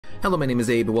Hello, my name is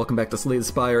Abe, welcome back to Slay the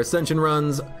Spire Ascension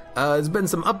runs. There's been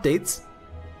some updates.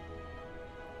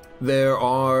 There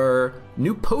are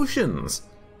new potions.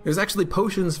 There's actually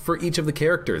potions for each of the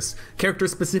characters,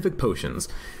 character-specific potions.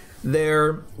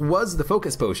 There was the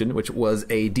Focus Potion, which was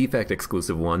a Defect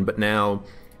exclusive one, but now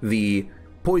the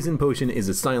Poison Potion is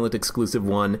a Silent exclusive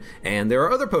one, and there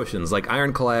are other potions like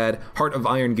Ironclad. Heart of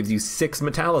Iron gives you 6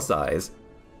 Metallicize.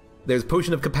 There's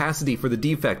Potion of Capacity for the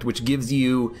Defect, which gives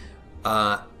you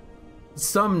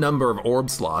some number of orb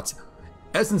slots.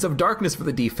 Essence of Darkness for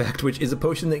the Defect, which is a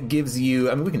potion that gives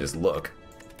you, I mean, we can just look.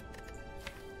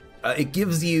 It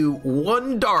gives you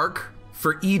 1 dark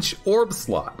for each orb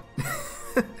slot.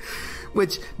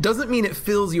 Which doesn't mean it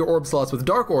fills your orb slots with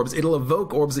dark orbs, it'll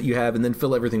evoke orbs that you have and then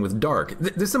fill everything with dark.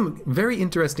 There's some very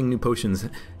interesting new potions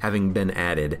having been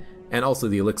added, and also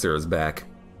the elixir is back.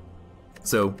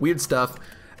 So, weird stuff.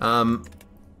 Sorry,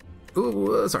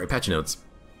 patch notes.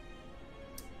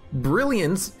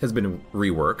 Brilliance has been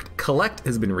reworked, Collect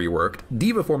has been reworked,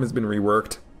 Diva Form has been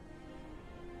reworked.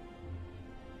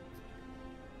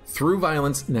 Through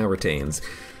Violence now retains.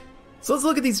 So let's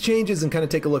look at these changes and kind of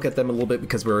take a look at them a little bit,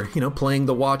 because we're, playing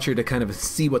the Watcher to kind of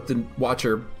see what the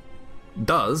Watcher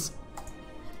does.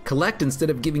 Collect, instead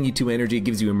of giving you 2 energy, it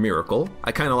gives you a miracle.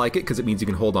 I kind of like it because it means you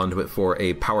can hold on to it for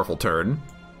a powerful turn.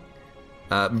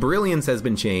 Brilliance has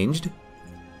been changed.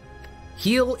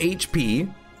 Heal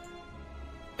HP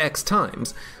X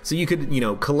times. So you could,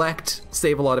 collect,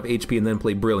 save a lot of HP, and then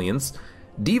play Brilliance.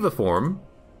 Diva Form.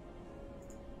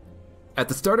 At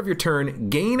the start of your turn,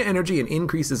 gain energy and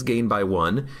increases gain by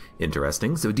 1.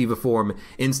 Interesting. So Diva Form,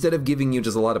 instead of giving you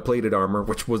just a lot of plated armor,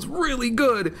 which was really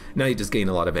good, now you just gain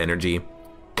a lot of energy.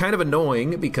 Kind of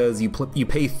annoying because you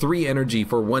pay 3 energy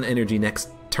for 1 energy next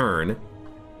turn.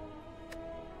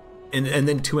 And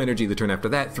then 2 energy the turn after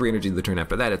that, 3 energy the turn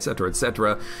after that, etc.,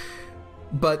 etc.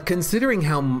 But considering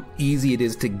how easy it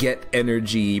is to get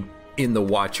energy in the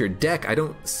Watcher deck, I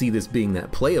don't see this being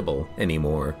that playable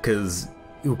anymore, because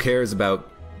who cares about,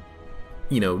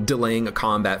 delaying a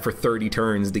combat for 30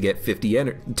 turns to get 33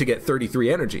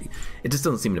 energy? It just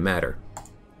doesn't seem to matter.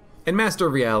 And Master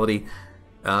of Reality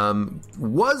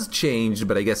was changed,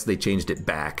 but I guess they changed it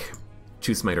back.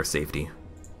 Choose Smite or Safety.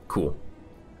 Cool.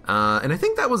 And I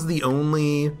think that was the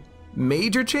only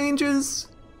major changes,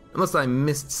 unless I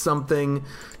missed something.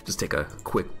 Just take a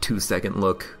quick 2-second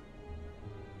look.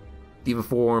 Diva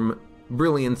Form,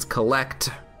 Brilliance,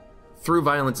 Collect. Through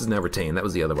Violence is now retained. That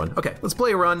was the other one. Okay, let's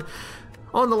play a run.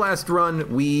 On the last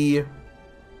run, we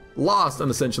lost on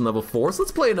Ascension Level 4, so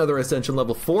let's play another Ascension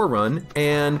Level 4 run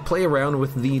and play around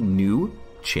with the new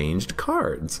changed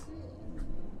cards.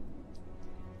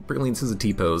 Brilliance is a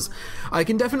T-pose. I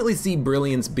can definitely see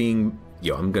Brilliance being...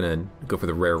 I'm gonna go for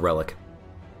the rare relic.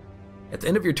 At the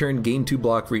end of your turn, gain 2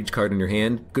 block for each card in your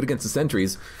hand. Good against the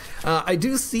sentries. I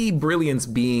do see Brilliance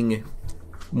being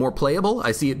more playable.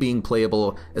 I see it being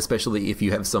playable, especially if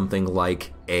you have something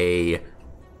like a...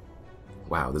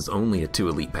 Wow, there's only a 2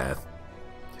 elite path.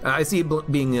 I see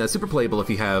it being super playable if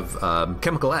you have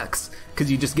Chemical X, because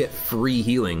you just get free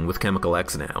healing with Chemical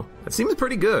X now. That seems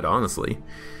pretty good, honestly.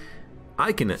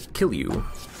 I can kill you.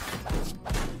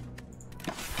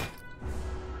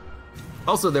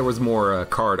 Also, there was more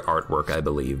card artwork, I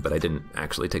believe, but I didn't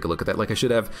actually take a look at that like I should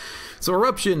have. So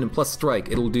Eruption plus Strike,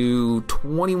 it'll do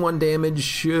 21 damage,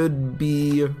 should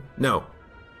be... No.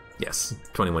 Yes,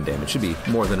 21 damage, should be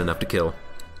more than enough to kill.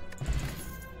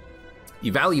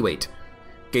 Evaluate.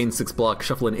 Gain 6 block,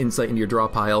 shuffle an insight into your draw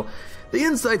pile. The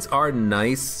insights are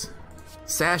nice.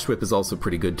 Sash Whip is also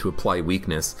pretty good to apply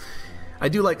weakness. I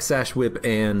do like Sash Whip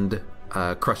and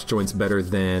Crush Joints better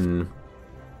than...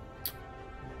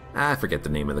 I forget the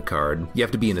name of the card. You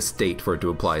have to be in a state for it to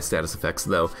apply status effects,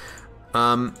 though. So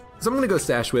I'm going to go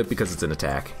Sash Whip because it's an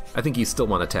attack. I think you still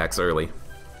want attacks early.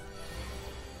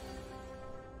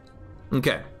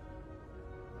 Okay.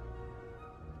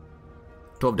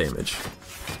 12 damage.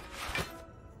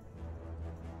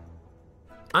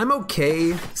 I'm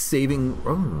okay saving...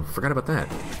 Oh, forgot about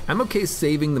that. I'm okay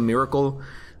saving the Miracle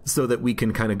so that we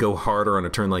can kind of go harder on a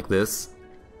turn like this.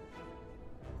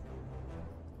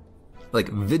 Like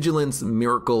Vigilance,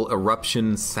 Miracle,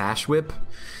 Eruption, Sash Whip.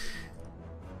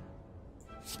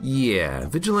 Yeah,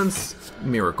 Vigilance,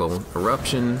 Miracle,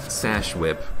 Eruption, Sash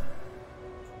Whip.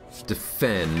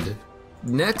 Defend.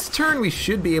 Next turn we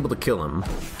should be able to kill him.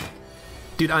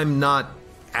 Dude, I'm not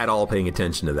at all paying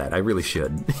attention to that. I really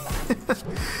should.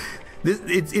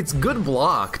 It's good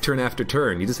block turn after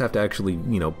turn. You just have to actually,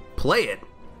 play it.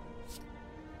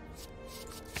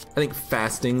 I think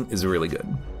Fasting is really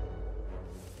good.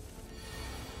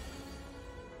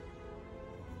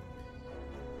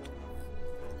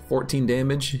 14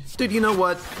 damage. Dude, you know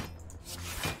what?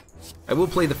 I will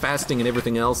play the fasting and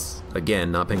everything else.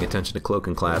 Again, not paying attention to Cloak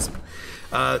and Clasp.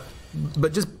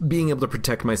 But just being able to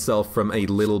protect myself from a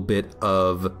little bit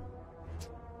of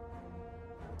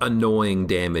annoying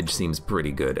damage seems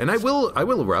pretty good. And I will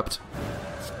erupt.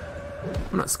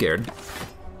 I'm not scared.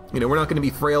 You know, we're not going to be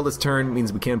frail this turn,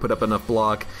 means we can put up enough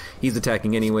block. He's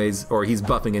attacking anyways, or he's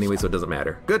buffing anyway, so it doesn't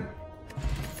matter. Good.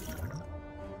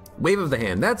 Wave of the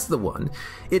Hand, that's the one.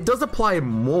 It does apply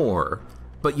more,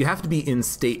 but you have to be in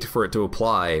state for it to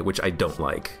apply, which I don't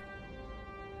like.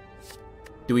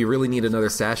 Do we really need another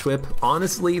Sash Whip?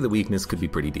 Honestly, the weakness could be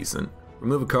pretty decent.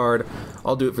 Remove a card.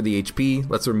 I'll do it for the HP.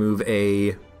 Let's remove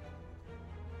a...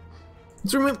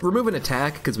 Let's remove an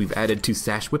attack, because we've added 2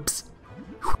 Sash Whips.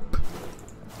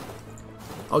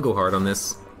 I'll go hard on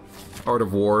this. Art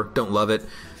of War, don't love it.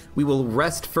 We will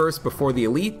rest first before the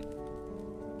elite,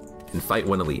 and fight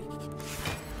one elite.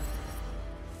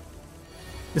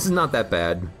 This is not that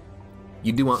bad.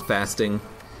 You do want fasting.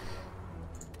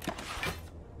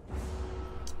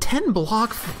 10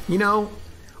 block, you know,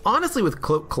 honestly with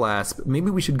Cloak Clasp,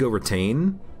 maybe we should go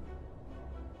retain.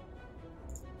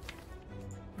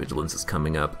 Vigilance is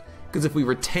coming up. Because if we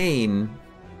retain...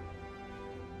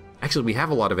 Actually, we have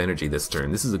a lot of energy this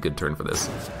turn. This is a good turn for this.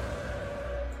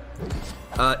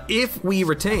 If we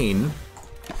retain,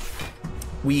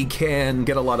 we can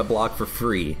get a lot of block for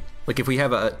free. Like if we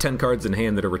have 10 cards in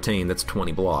hand that are retained, that's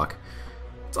 20 block.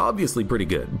 It's obviously pretty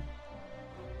good.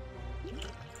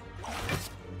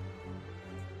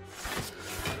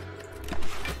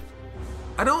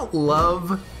 I don't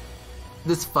love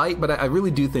this fight, but I really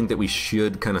do think that we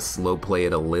should kind of slow play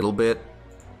it a little bit.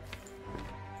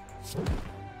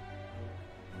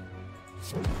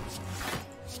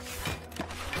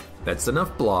 That's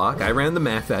enough block. I ran the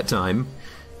math that time.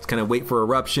 Just kind of wait for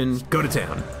eruption, go to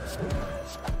town.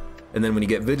 And then when you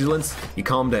get vigilance, you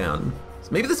calm down. So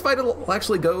maybe this fight will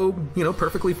actually go, you know,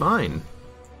 perfectly fine.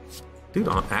 Dude,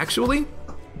 actually?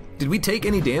 Did we take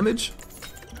any damage?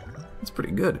 That's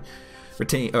pretty good.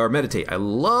 Retain, or meditate. I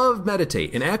love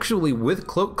meditate. And actually with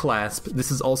Cloak Clasp,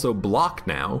 this is also block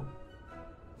now.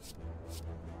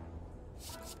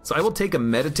 So I will take a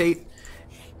meditate,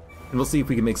 and we'll see if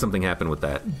we can make something happen with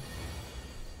that.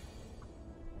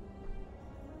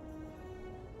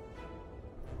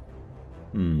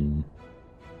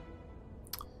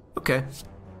 Okay.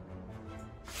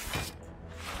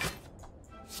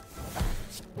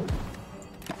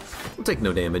 We'll take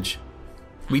no damage.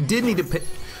 We did need to pay...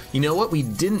 You know what? We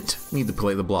didn't need to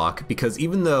play the block, because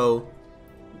even though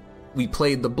we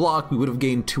played the block, we would have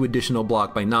gained 2 additional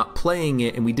block by not playing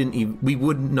it, and we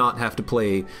would not have to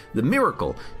play the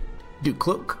miracle. Dude,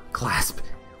 Cloak Clasp.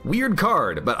 Weird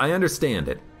card, but I understand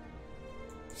it.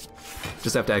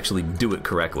 Just have to actually do it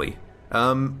correctly.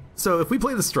 So if we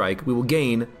play the strike, we will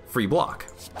gain free block.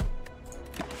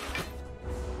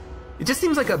 It just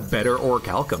seems like a better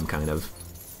Orichalcum, kind of.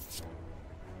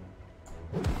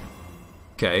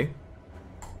 Okay.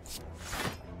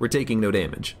 We're taking no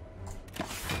damage.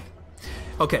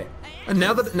 Okay, and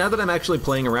now that I'm actually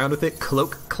playing around with it,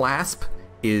 Cloak Clasp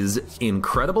is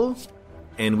incredible,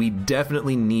 and we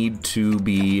definitely need to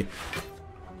be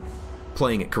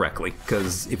playing it correctly,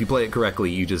 because if you play it correctly,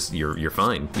 you're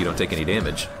fine. You don't take any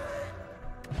damage.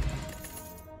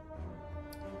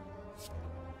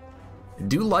 I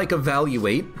do like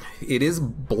Evaluate. It is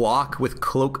block with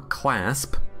Cloak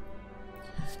Clasp.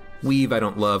 Weave I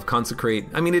don't love. Consecrate,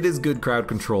 I mean, it is good crowd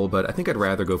control, but I think I'd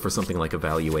rather go for something like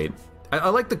Evaluate. I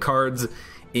like the cards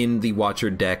in the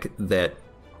Watcher deck that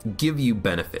give you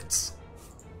benefits.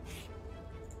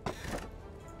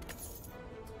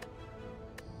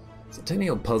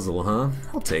 Centennial Puzzle, huh?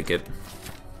 I'll take it.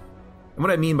 And what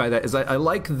I mean by that is I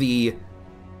like the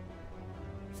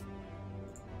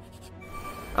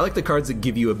cards that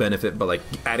give you a benefit, but like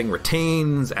adding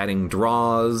retains, adding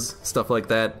draws, stuff like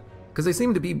that, because they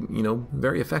seem to be, you know,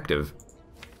 very effective.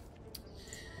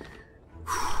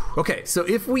 Okay, so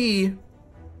if we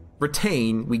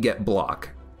retain, we get block.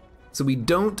 So we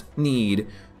don't need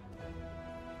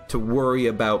to worry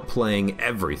about playing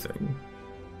everything.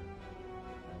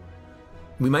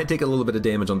 We might take a little bit of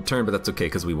damage on the turn, but that's okay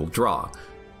because we will draw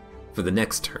for the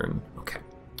next turn. Okay.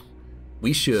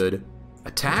 We should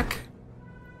attack.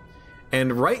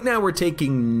 And right now we're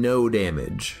taking no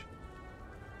damage.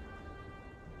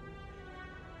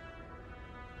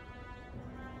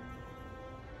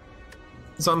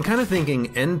 So I'm kind of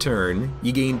thinking end turn,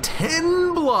 you gain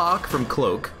 10 block from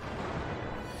Cloak.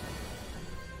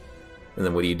 And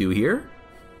then what do you do here?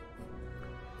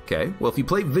 Okay, well if you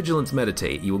play Vigilance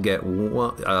Meditate, you will get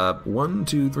 1,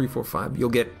 2, 3, 4, 5. You'll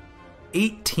get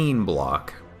 18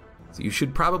 block. So you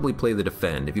should probably play the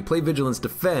defend. If you play Vigilance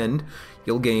Defend,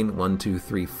 you'll gain 1, 2,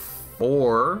 3,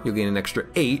 4. You'll gain an extra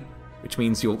 8, which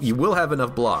means you will have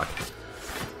enough block.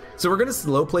 So we're gonna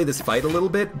slow play this fight a little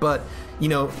bit, but you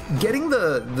know, getting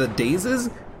the dazes,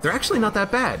 they're actually not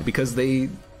that bad because they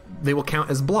will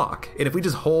count as block. And if we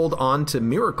just hold on to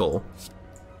Miracle,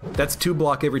 that's 2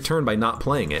 block every turn by not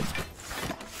playing it.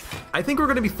 I think we're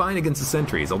gonna be fine against the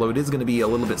sentries, although it is gonna be a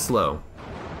little bit slow.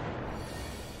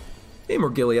 Hey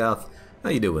Morgiliath, how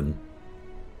you doing?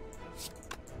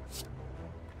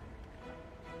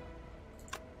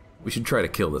 We should try to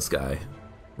kill this guy.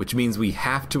 Which means we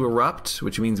have to erupt,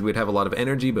 which means we'd have a lot of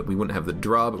energy, but we wouldn't have the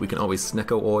draw, but we can always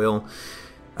Snecko Oil.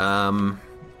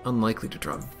 Unlikely to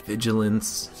draw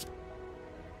Vigilance.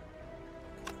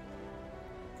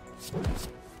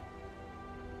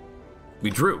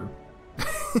 We drew.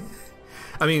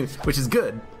 I mean, which is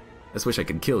good. I just wish I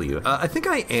could kill you. I think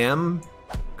I am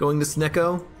going to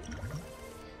Snecko.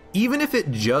 Even if it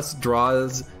just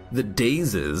draws the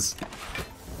dazes,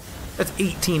 that's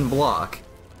 18 block.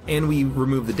 And we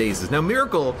remove the dazes. Now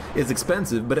Miracle is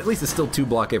expensive, but at least it's still 2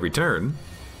 block every turn.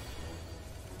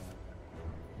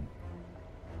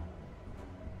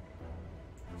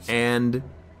 And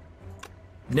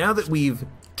now that we've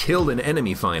killed an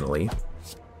enemy finally,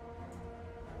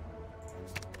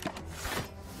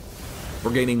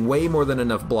 we're gaining way more than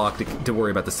enough block to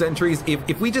worry about the sentries.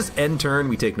 If we just end turn,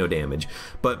 we take no damage.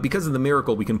 But because of the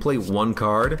Miracle, we can play 1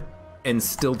 card and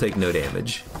still take no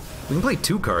damage. We can play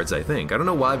 2 cards, I think. I don't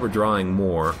know why we're drawing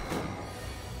more.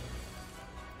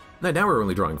 No, now we're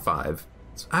only drawing 5.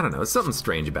 I don't know, it's something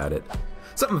strange about it.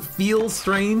 Something feels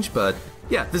strange, but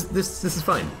yeah, this is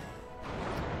fine.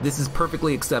 This is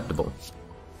perfectly acceptable.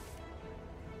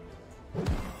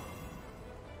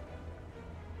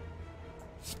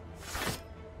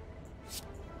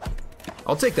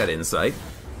 I'll take that insight.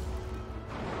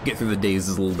 Get through the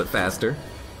dazes a little bit faster.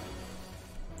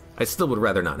 I still would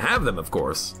rather not have them, of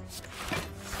course.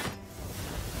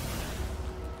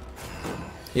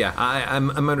 Yeah,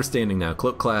 I'm understanding now.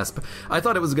 Cloak Clasp. I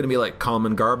thought it was gonna be like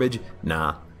common garbage.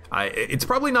 Nah. It's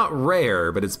probably not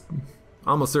rare, but it's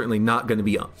almost certainly not gonna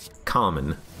be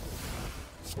common.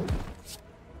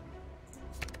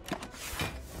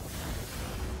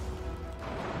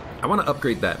 I want to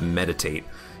upgrade that Meditate,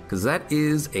 because that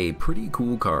is a pretty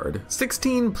cool card.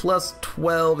 16 plus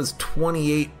 12 is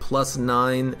 28 plus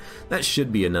 9. That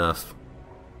should be enough.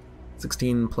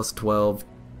 16 plus 12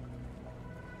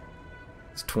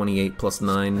 is 28 plus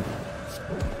 9.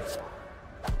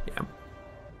 Yeah.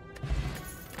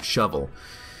 Shovel.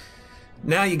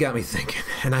 Now you got me thinking,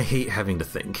 and I hate having to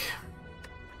think.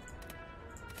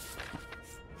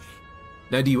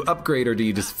 Now, do you upgrade or do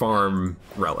you just farm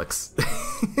relics?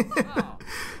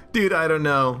 Dude, I don't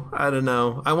know. I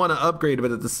want to upgrade,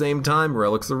 but at the same time,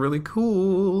 relics are really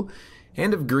cool.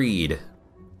 Hand of Greed.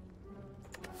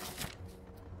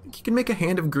 You can make a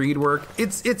Hand of Greed work.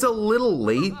 It's a little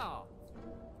late.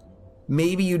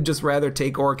 Maybe you'd just rather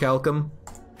take Orichalcum.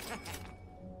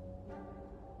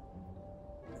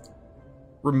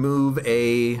 Remove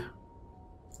a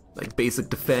like basic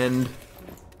defend.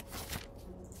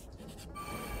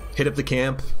 Hit up the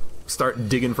camp. Start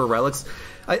digging for relics.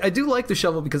 I do like the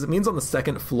shovel because it means on the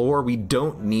second floor we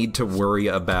don't need to worry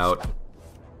about...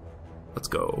 Let's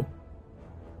go.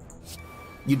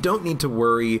 You don't need to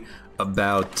worry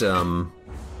about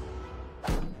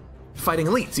fighting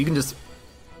elites. You can just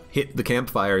hit the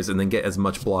campfires and then get as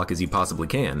much block as you possibly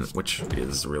can, which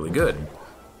is really good.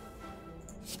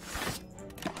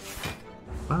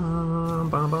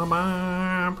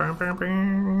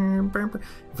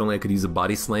 If only I could use a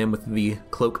body slam with the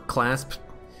Cloak Clasp.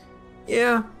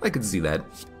 Yeah, I could see that.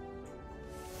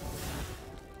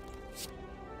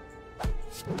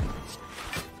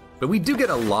 But we do get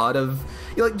a lot of,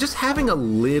 you know, like just having a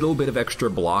little bit of extra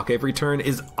block every turn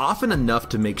is often enough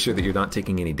to make sure that you're not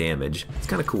taking any damage. It's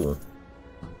kind of cool.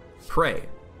 Pray.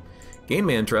 Gain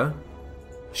mantra.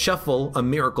 Shuffle a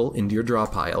miracle into your draw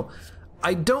pile.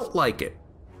 I don't like it.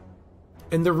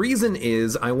 And the reason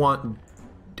is I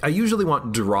usually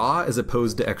want draw as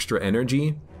opposed to extra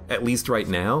energy, at least right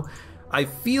now. I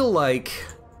feel like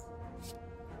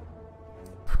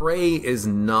Pray is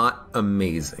not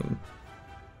amazing.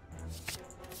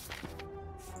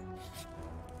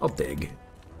 I'll dig.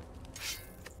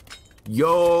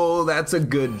 Yo, that's a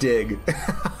good dig.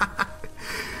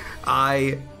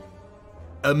 I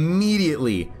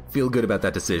immediately feel good about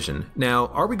that decision. Now,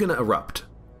 are we gonna erupt?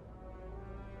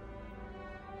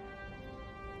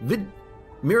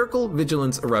 Miracle,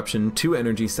 Vigilance, Eruption, 2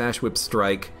 energy, Sash Whip,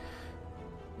 Strike.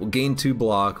 We'll gain 2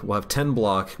 block, we'll have 10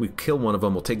 block, we kill one of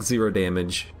them, we'll take 0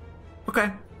 damage.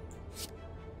 Okay.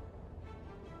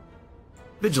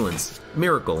 Vigilance,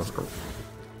 Miracle,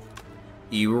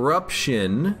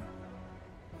 Eruption,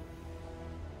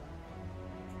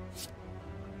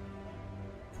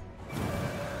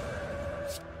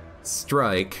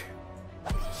 Strike,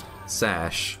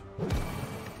 Sash,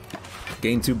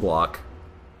 gain 2 block.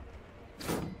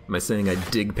 Am I saying I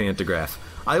dig Pantograph?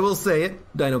 I will say it,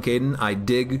 Dino Caden, I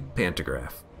dig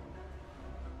Pantograph.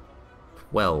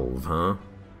 12, huh?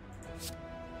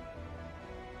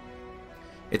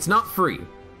 It's not free.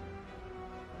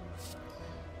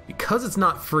 Because it's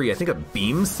not free, I think a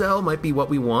Beam Cell might be what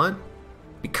we want.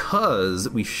 Because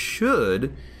we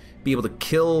should be able to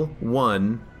kill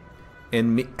one,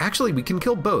 and actually we can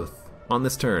kill both on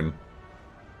this turn.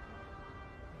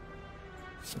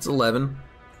 It's 11.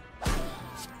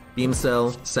 Beam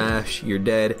Cell, Sash, you're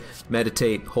dead.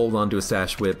 Meditate, hold on to a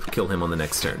Sash Whip, kill him on the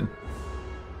next turn.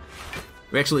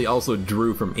 We actually also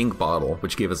drew from Ink Bottle,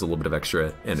 which gave us a little bit of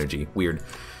extra energy. Weird.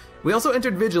 We also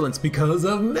entered Vigilance because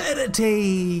of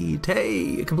Meditate!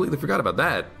 Hey, I completely forgot about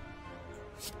that.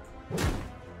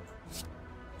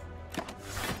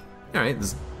 Alright,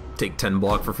 let's take 10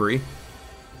 block for free.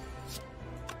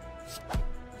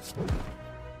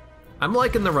 I'm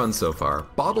liking the run so far.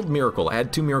 Bottled Miracle,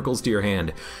 add 2 miracles to your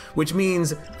hand, which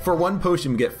means for 1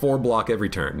 potion we get 4 block every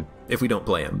turn, if we don't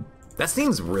play him. That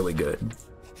seems really good.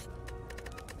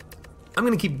 I'm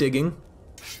gonna keep digging.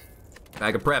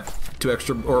 Bag of Prep, 2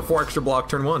 extra, or 4 extra block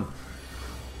turn 1.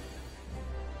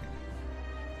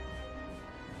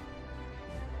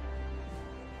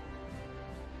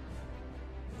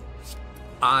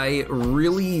 I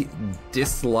really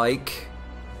dislike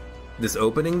this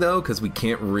opening though, because we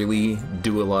can't really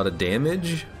do a lot of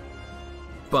damage,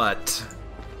 but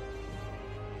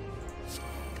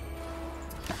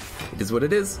it is what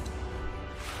it is.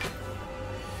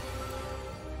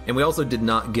 And we also did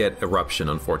not get Eruption,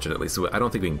 unfortunately, so I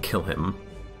don't think we can kill him.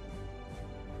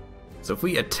 So if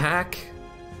we attack,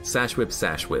 Sash Whip,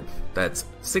 that's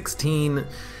 16,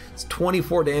 it's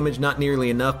 24 damage, not nearly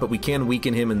enough, but we can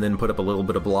weaken him and then put up a little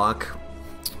bit of block.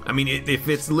 I mean, if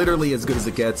it's literally as good as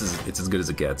it gets, it's as good as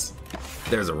it gets.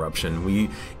 There's Eruption.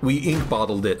 We ink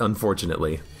bottled it,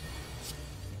 unfortunately.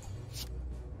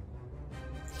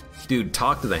 Dude,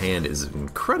 Talk to the Hand is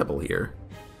incredible here.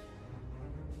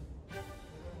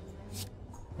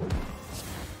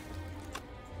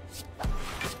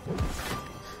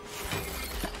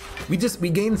 We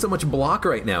gain so much block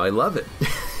right now. I love it.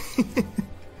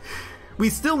 We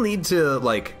still need to,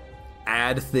 like,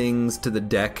 add things to the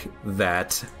deck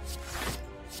that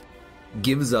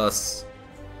gives us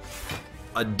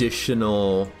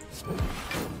additional...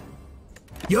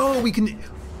 Yo, we can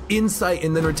Insight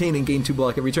and then Retain and gain 2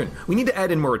 block every turn. We need to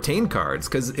add in more Retain cards,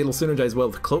 because it'll synergize well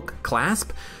with Cloak,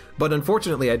 Clasp, but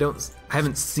unfortunately I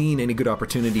haven't seen any good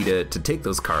opportunity to take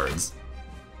those cards.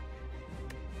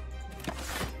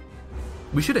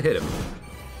 We should have hit him.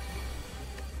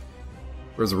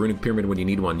 Where's a Runic Pyramid when you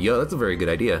need one? Yo, that's a very good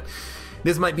idea.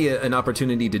 This might be an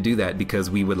opportunity to do that because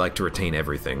we would like to retain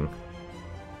everything.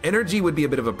 Energy would be a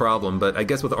bit of a problem, but I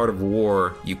guess with Art of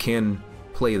War, you can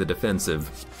play the defensive.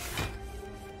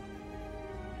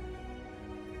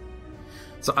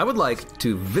 So I would like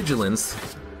to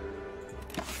Vigilance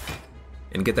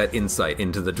and get that Insight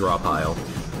into the draw pile.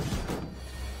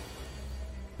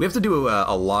 We have to do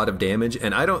a lot of damage,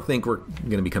 and I don't think we're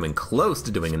going to be coming close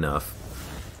to doing enough.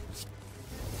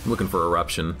 I'm looking for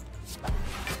Eruption.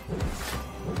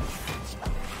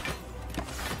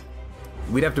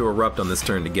 We'd have to Erupt on this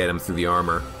turn to get him through the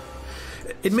armor.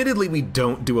 Admittedly, we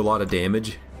don't do a lot of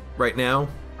damage right now,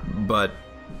 but,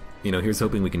 you know, here's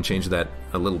hoping we can change that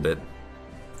a little bit.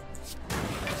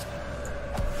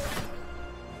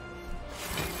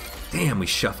 Damn, we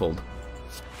shuffled.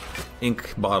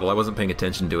 Ink Bottle, I wasn't paying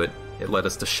attention to it. It led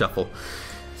us to shuffle.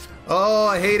 Oh,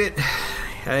 I hate it.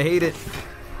 I hate it.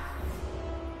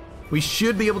 We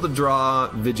should be able to draw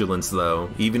Vigilance, though,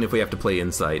 even if we have to play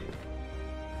Insight.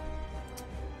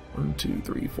 1, 2,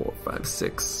 3, 4, 5,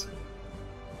 6.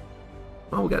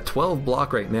 Oh, we got 12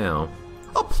 block right now.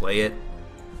 I'll play it.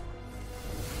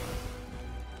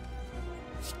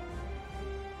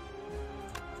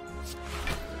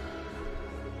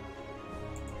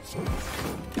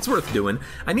 It's worth doing.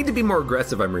 I need to be more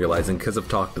aggressive, I'm realizing, because of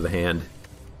Talk to the Hand.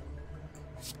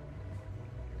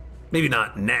 Maybe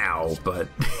not now, but...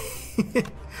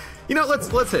 You know,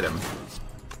 let's hit him.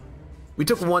 We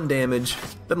took 1 damage,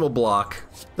 then we'll block,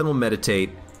 then we'll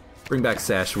meditate, bring back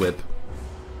Sash Whip.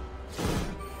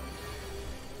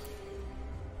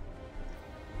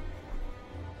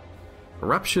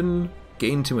 Eruption,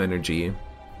 gain 2 energy.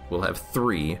 We'll have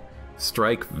 3.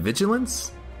 Strike,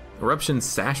 Vigilance? Eruption,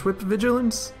 Sash Whip,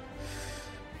 Vigilance?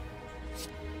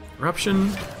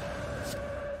 Eruption.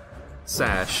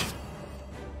 Sash.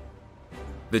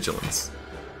 Vigilance.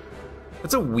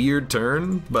 That's a weird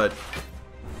turn, but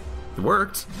it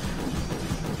worked.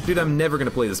 Dude, I'm never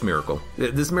gonna play this Miracle.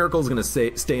 This Miracle is gonna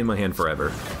stay in my hand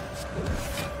forever.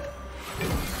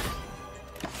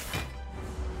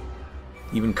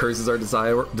 Even curses are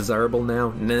desirable now?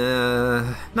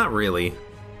 Nah, not really.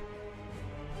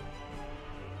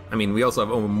 I mean, we also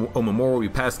have Omamora. We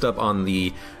passed up on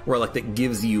the relic that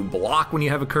gives you block when you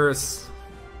have a curse.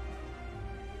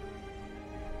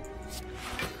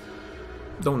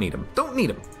 Don't need him. Don't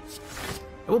need him.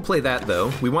 I will play that,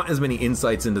 though. We want as many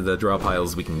insights into the draw pile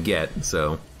as we can get,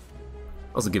 so...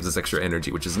 Also gives us extra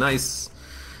energy, which is nice.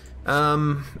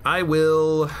 I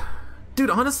will... Dude,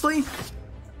 honestly...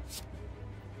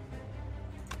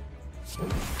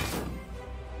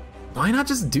 Why not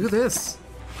just do this?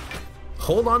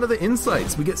 Hold on to the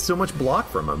insights. We get so much block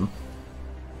from them.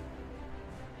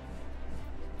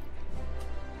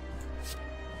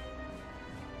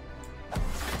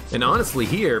 And honestly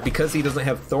here, because he doesn't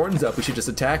have thorns up, we should just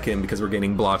attack him because we're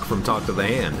getting block from top to the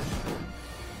hand.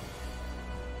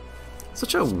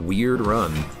 Such a weird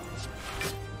run.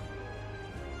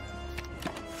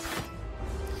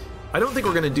 I don't think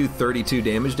we're going to do 32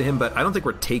 damage to him, but I don't think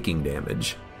we're taking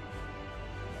damage.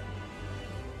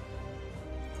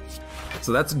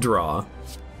 So that's draw.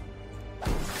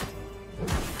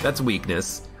 That's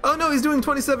weakness. Oh no, he's doing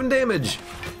 27 damage!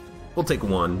 We'll take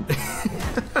one.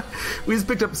 We just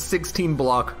picked up 16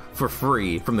 block for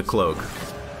free from the Cloak.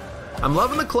 I'm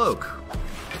loving the Cloak.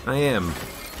 I am.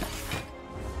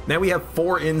 Now we have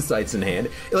 4 insights in hand.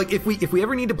 Like, if we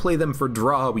ever need to play them for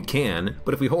draw, we can,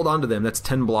 but if we hold on to them, that's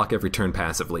 10 block every turn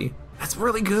passively. That's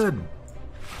really good.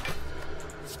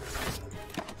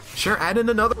 Sure, add in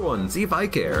another one, see if I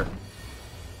care.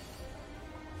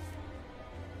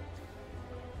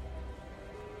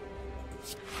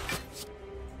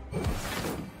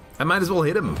 I might as well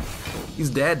hit him.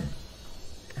 He's dead.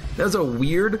 That was a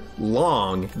weird,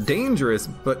 long, dangerous,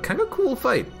 but kind of cool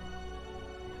fight.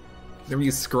 Whenever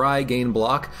you scry, gain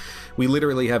block, we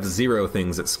literally have 0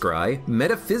 things at scry.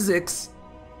 Metaphysics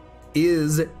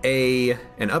is an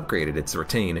upgraded, it's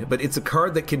retain, but it's a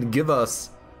card that can give us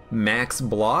max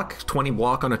block, 20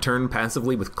 block on a turn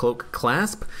passively with Cloak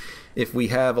Clasp. If we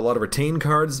have a lot of retain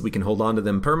cards, we can hold on to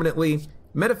them permanently.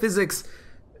 Metaphysics,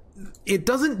 it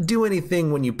doesn't do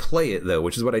anything when you play it, though,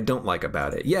 which is what I don't like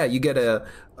about it. Yeah, you get a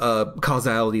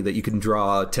causality that you can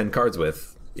draw 10 cards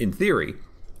with, in theory.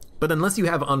 But unless you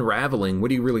have Unraveling,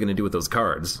 what are you really going to do with those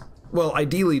cards? Well,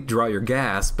 ideally, draw your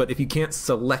gas, but if you can't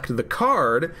select the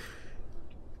card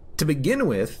to begin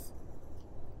with,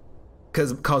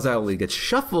 because causality gets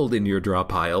shuffled into your draw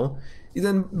pile,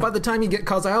 then by the time you get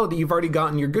causality, you've already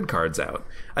gotten your good cards out.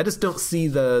 I just don't see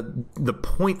the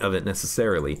point of it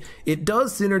necessarily. It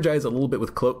does synergize a little bit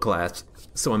with Cloak Clasp,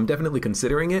 so I'm definitely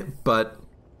considering it, but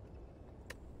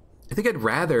I think I'd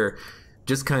rather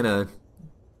just kind of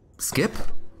skip,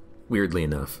 weirdly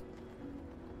enough.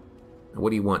 What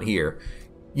do you want here?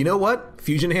 You know what?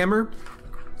 Fusion Hammer,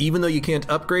 even though you can't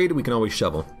upgrade, we can always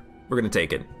shovel. We're going to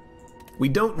take it. We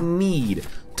don't need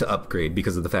to upgrade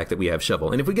because of the fact that we have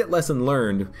shovel. And if we get lesson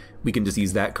learned, we can just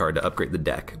use that card to upgrade the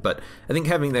deck. But I think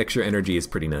having the extra energy is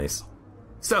pretty nice.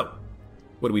 So,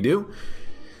 what do?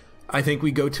 I think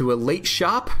we go to a late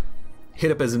shop,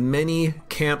 hit up as many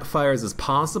campfires as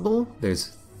possible.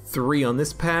 There's 3 on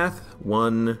this path,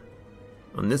 1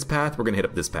 on this path. We're going to hit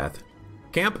up this path.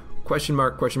 Camp, question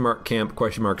mark, camp,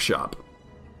 question mark, shop.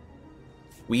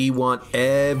 We want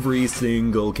every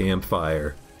single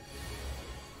campfire.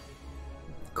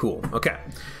 Cool, okay.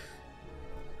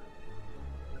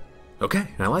 Okay,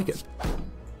 I like it.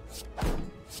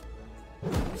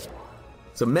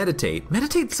 So meditate.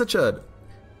 Meditate's such a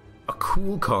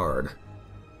cool card.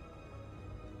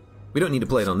 We don't need to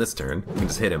play it on this turn. We can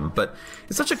just hit him, but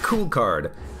it's such a cool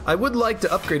card. I would like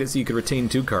to upgrade it so you could retain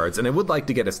 2 cards, and I would like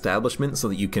to get Establishment so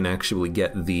that you can actually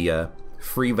get the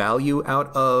free value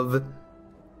out of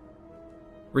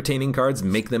retaining cards,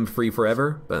 make them free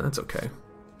forever, but that's okay.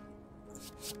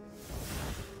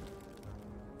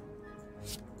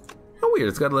 Oh weird,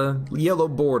 it's got a yellow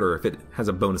border if it has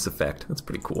a bonus effect. That's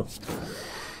pretty cool.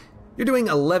 You're doing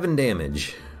 11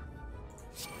 damage.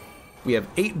 We have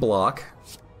 8 block.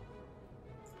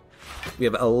 We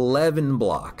have 11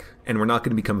 block, and we're not going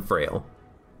to become frail.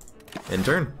 End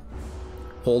turn.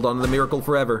 Hold on to the miracle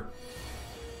forever.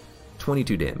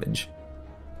 22 damage.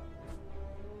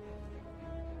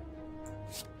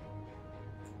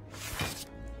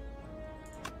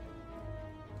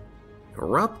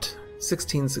 Erupt.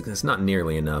 16, that's not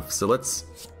nearly enough, so let's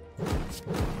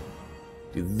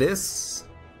do this.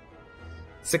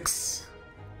 6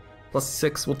 plus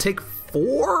 6. We'll take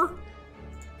 4?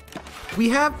 We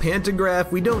have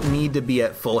Pantograph. We don't need to be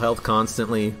at full health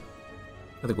constantly.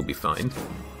 I think we'll be fine.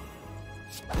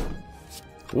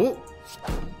 Whoa.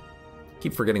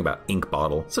 Keep forgetting about Ink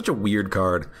Bottle. Such a weird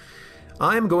card.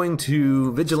 I'm going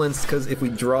to Vigilance, because if we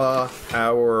draw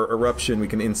our Eruption, we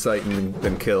can Insight and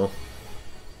then kill.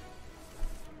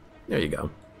 There you go.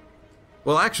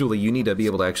 Well, actually, you need to be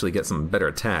able to actually get some better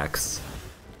attacks.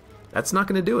 That's not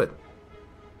going to do it.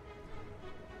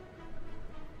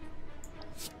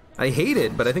 I hate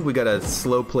it, but I think we gotta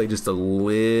slow play just a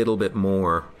little bit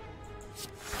more.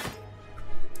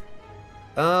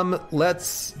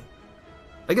 Let's...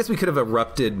 I guess we could have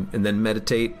erupted and then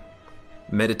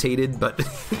meditated, but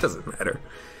it doesn't matter.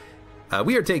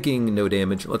 We are taking no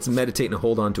damage. Let's meditate and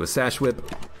hold on to a Sash Whip.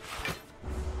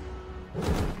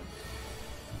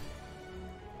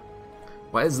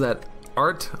 Why is that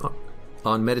art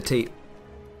on meditate?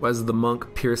 Why is the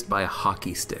monk pierced by a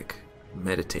hockey stick?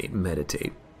 Meditate,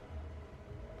 meditate.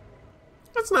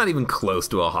 That's not even close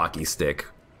to a hockey stick.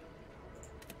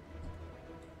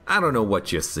 I don't know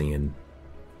what you're seeing.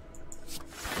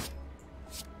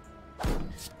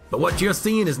 But what you're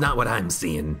seeing is not what I'm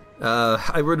seeing.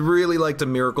 I would really like to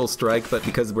Miracle Strike, but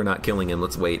because we're not killing him,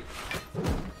 let's wait.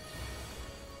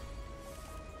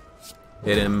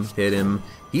 Hit him, hit him.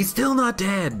 He's still not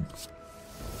dead.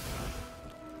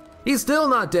 He's still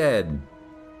not dead.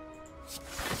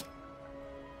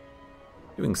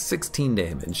 Doing 16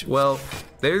 damage. Well,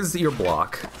 there's your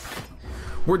block.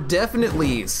 We're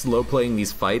definitely slow playing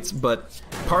these fights, but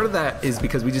part of that is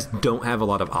because we just don't have a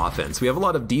lot of offense. We have a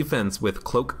lot of defense with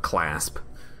Cloak Clasp.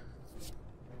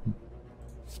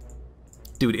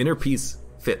 Dude, Inner Peace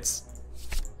fits.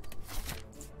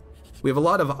 We have a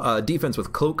lot of defense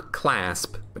with Cloak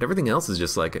Clasp, but everything else is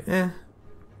just like, eh.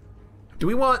 Do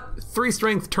we want 3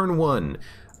 strength turn 1?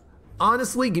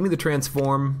 Honestly, give me the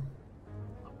transform.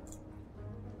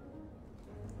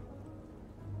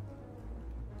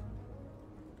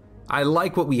 I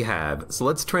like what we have, so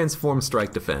let's transform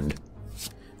Strike Defend.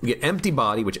 We get Empty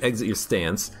Body, which exits your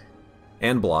stance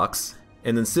and blocks,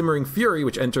 and then Simmering Fury,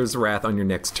 which enters Wrath on your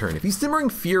next turn. If you Simmering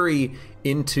Fury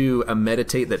into a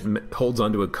Meditate that holds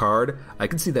onto a card, I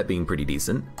can see that being pretty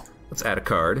decent. Let's add a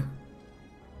card.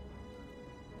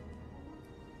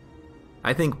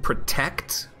 I think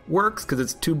Protect works, because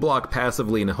it's 2 block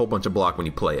passively and a whole bunch of block when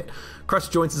you play it. Crush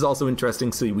Joints is also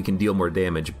interesting, so we can deal more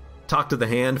damage. Talk to the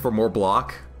Hand for more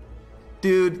block.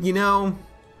 Dude, you know...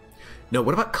 No,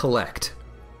 what about Collect?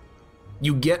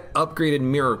 You get upgraded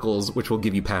Miracles, which will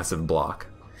give you passive block.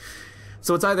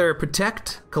 So it's either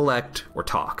Protect, Collect, or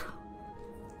Talk.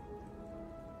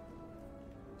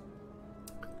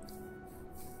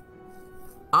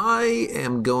 I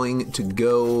am going to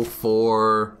go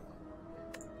for...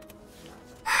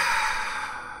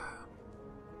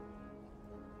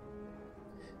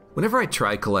 Whenever I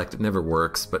try Collect, it never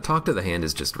works, but Talk to the Hand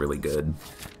is just really good.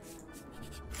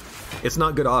 It's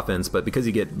not good offense, but because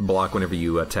you get block whenever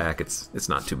you attack, it's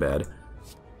not too bad.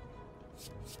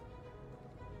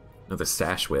 Another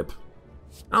Sash Whip.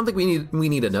 I don't think we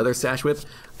need another Sash Whip.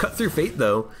 Cut Through Fate,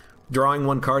 though. Drawing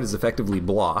 1 card is effectively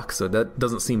block, so that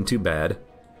doesn't seem too bad.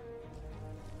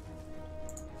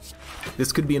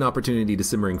 This could be an opportunity to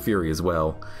Simmering Fury as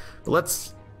well. But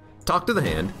let's Talk to the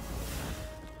Hand.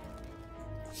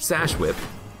 Sash Whip.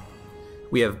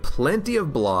 We have plenty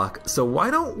of block, so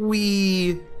why don't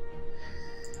we...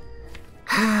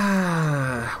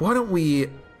 Why don't we...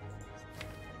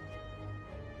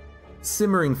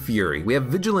 Simmering Fury. We have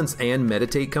Vigilance and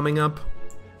Meditate coming up.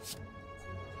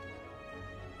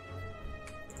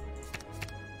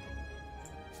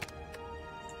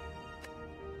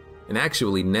 And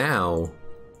actually now,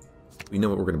 we know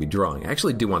what we're going to be drawing. I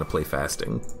actually do want to play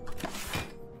Fasting.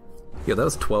 Yeah, that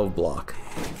was 12 block.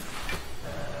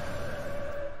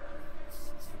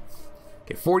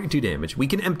 Okay, 42 damage. We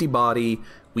can Empty Body.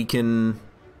 We can...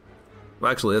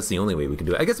 Well, actually, that's the only way we can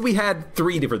do it. I guess we had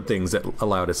 3 different things that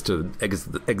allowed us to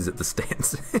exit the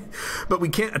stance. But we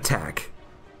can't attack.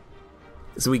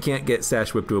 So we can't get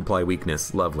Sash Whip to apply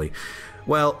weakness. Lovely.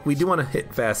 Well, we do want to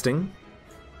hit Fasting.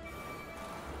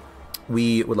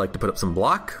 We would like to put up some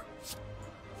block.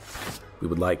 We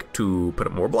would like to put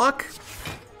up more block.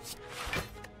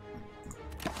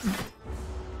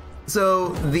 So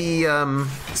the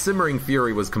Simmering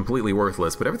Fury was completely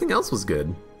worthless, but everything else was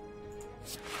good.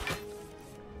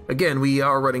 Again, we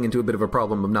are running into a bit of a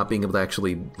problem of not being able to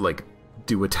actually, like,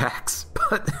 do attacks,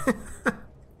 but...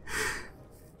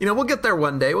 You know, we'll get there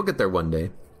one day, we'll get there one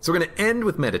day. So we're going to end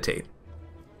with Meditate.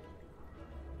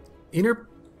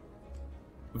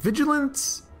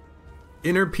 Vigilance?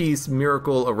 Inner Peace,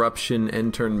 Miracle, Eruption,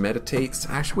 End Turn, Meditate,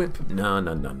 Sash Whip? No.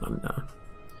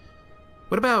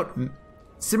 What about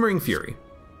Simmering Fury?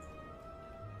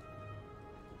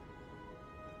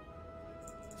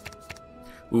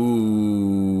 Ooh,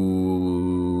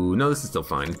 no, this is still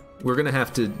fine. We're gonna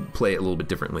have to play it a little bit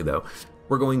differently, though.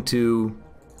 We're going to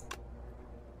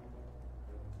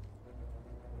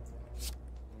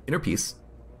Inner Peace.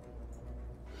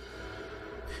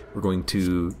 We're going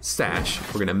to Sash.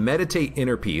 We're going to meditate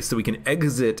Inner Peace so we can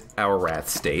exit our Wrath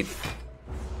state.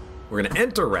 We're going to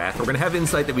enter Wrath. We're going to have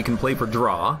Insight that we can play for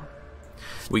draw.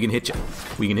 We can hit you.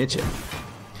 We can hit you.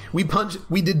 We punch.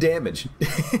 We did damage.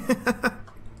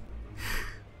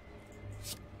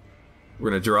 We're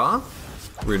going to draw.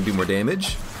 We're going to do more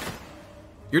damage.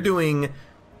 You're doing...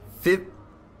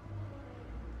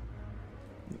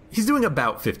 He's doing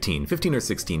about 15 or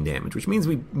 16 damage, which means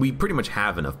we pretty much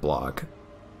have enough block.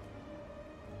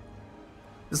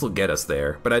 This will get us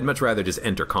there, but I'd much rather just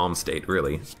enter Calm State,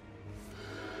 really.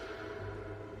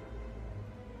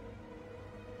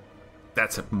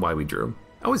 That's why we drew.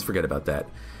 I always forget about that.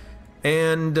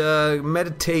 And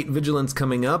Meditate Vigilance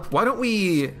coming up. Why don't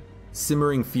we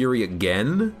Simmering Fury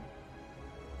again?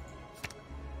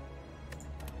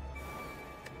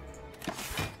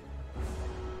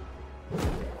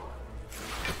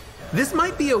 This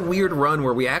might be a weird run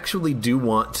where we actually do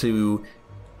want to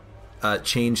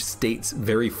change states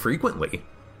very frequently,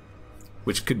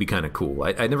 which could be kind of cool.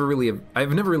 I've never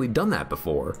really done that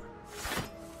before.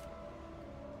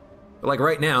 But like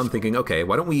right now, I'm thinking, okay,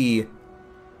 why don't we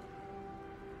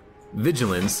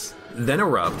Vigilance, then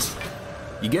Erupt,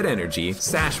 you get energy,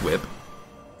 Sash Whip.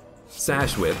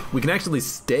 We can actually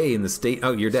stay in the state.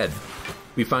 Oh, you're dead.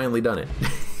 We finally done it.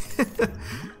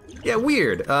 Yeah,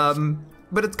 weird.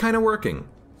 But it's kind of working.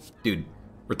 Dude,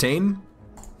 retain?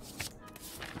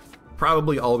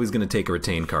 Probably always going to take a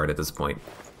retain card at this point.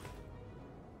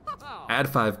 Add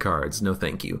 5 cards. No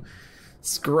thank you.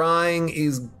 Scrying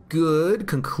is good.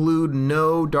 Conclude,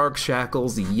 no. Dark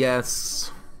Shackles,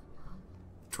 yes.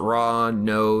 Draw,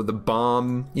 no. The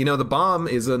Bomb. You know, the Bomb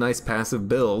is a nice passive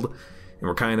build, and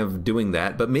we're kind of doing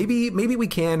that. But maybe we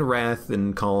can Wrath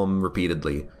and Calm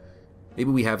repeatedly.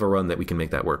 Maybe we have a run that we can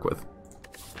make that work with.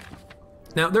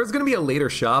 Now, there's going to be a later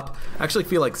shop. I actually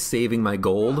feel like saving my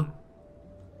gold.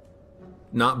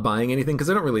 Not buying anything, because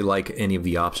I don't really like any of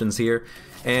the options here.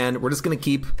 And we're just going to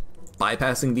keep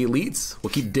bypassing the elites.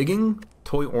 We'll keep digging.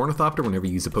 Toy Ornithopter whenever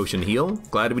you use a potion heal.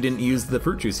 Glad we didn't use the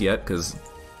fruit juice yet, because...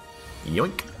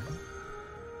 yoink.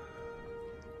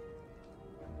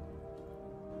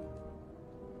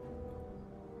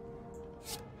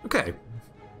 Okay.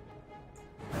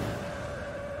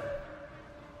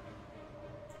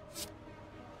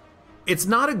 It's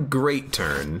not a great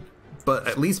turn, but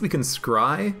at least we can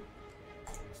scry.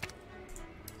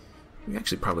 We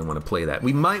actually probably want to play that.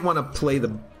 We might want to play the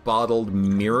Bottled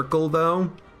Miracle,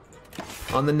 though,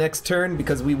 on the next turn,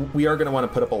 because we are going to want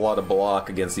to put up a lot of block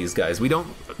against these guys. We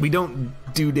don't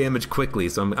do damage quickly,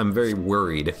 so I'm very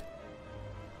worried.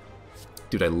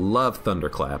 Dude, I love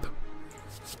Thunderclap.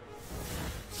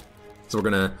 So we're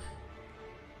going to...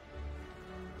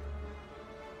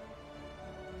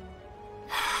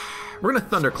 We're gonna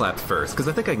Thunderclap first, because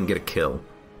I think I can get a kill.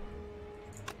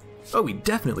 Oh, we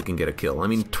definitely can get a kill. I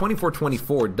mean,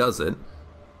 24-24 does it.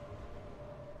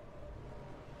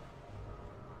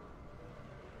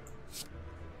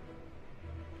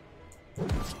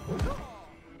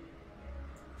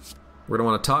 We're gonna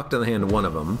want to talk to the hand one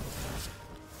of them.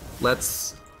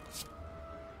 Let's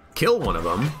kill one of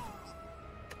them.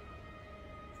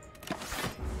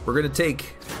 We're gonna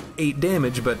take 8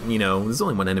 damage, but, you know, there's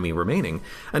only one enemy remaining.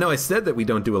 I know I said that we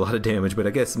don't do a lot of damage, but I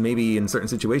guess maybe in certain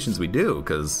situations we do,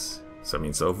 because, I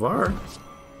mean, so far,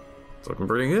 it's looking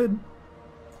pretty good.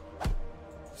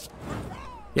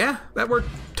 Yeah, that worked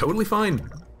totally fine.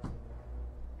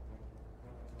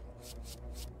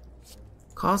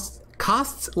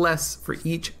 Costs less for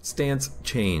each stance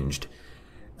changed.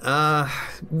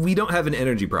 We don't have an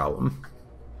energy problem.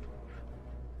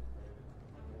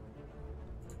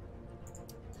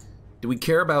 Do we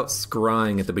care about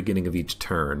scrying at the beginning of each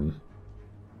turn?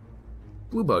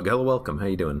 Bluebug, hello, welcome. How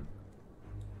you doing?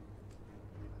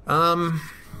 I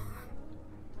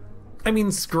mean,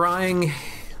 scrying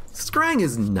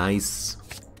is nice.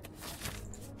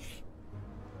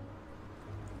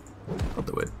 I'll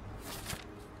do it.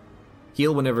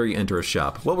 Heal whenever you enter a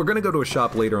shop. Well, we're gonna go to a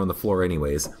shop later on the floor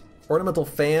anyways. Ornamental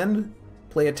Fan,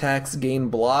 play attacks, gain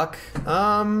block.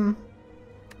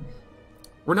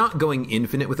 We're not going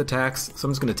infinite with attacks, so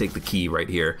I'm just going to take the key right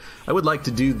here. I would like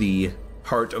to do the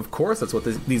heart, of course. That's what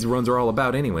these runs are all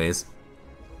about anyways.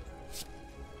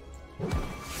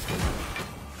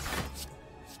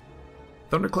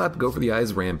 Thunderclap, Go for the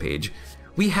Eyes, Rampage.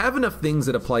 We have enough things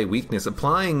that apply weakness.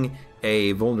 Applying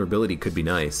a vulnerability could be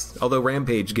nice. Although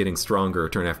Rampage getting stronger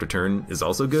turn after turn is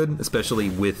also good, especially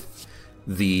with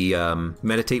the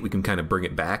Meditate, we can kind of bring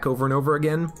it back over and over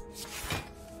again.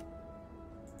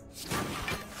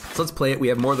 So let's play it. We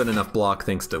have more than enough block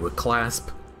thanks to a Clasp.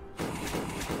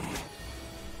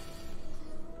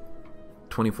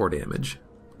 24 damage.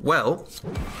 Well,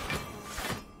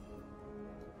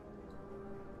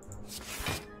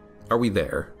 are we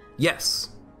there? Yes.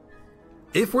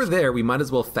 If we're there, we might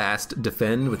as well fast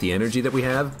defend with the energy that we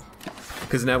have,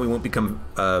 because now we won't become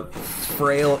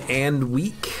frail and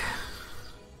weak.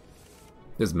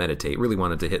 There's Meditate. Really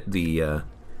wanted to hit the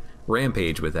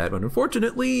Rampage with that, but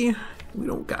unfortunately, we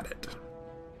don't got it.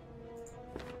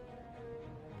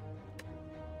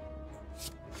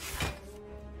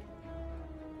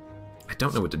 I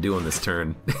don't know what to do on this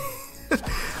turn.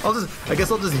 I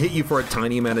guess I'll just hit you for a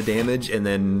tiny amount of damage and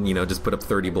then, you know, just put up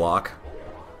 30 block.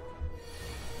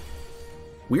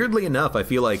 Weirdly enough, I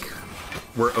feel like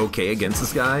we're okay against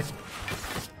this guy.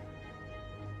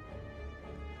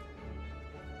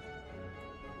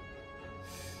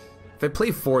 If I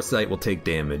play Foresight, we'll take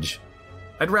damage.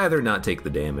 I'd rather not take the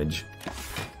damage.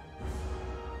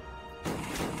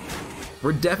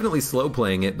 We're definitely slow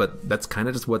playing it, but that's kind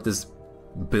of just what this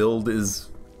build is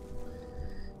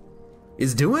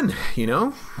doing, you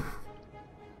know?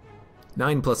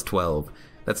 9 plus 12.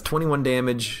 That's 21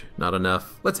 damage, not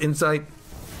enough. Let's Insight.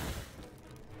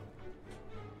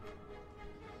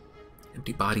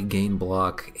 Empty body gain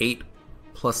block. 8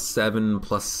 plus 7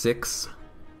 plus 6.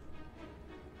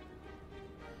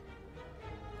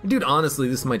 Dude, honestly,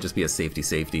 this might just be a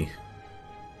safety.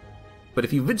 But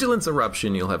if you Vigilance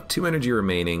Eruption, you'll have 2 energy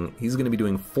remaining. He's going to be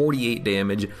doing 48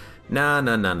 damage. Nah.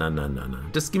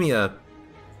 Just give me a...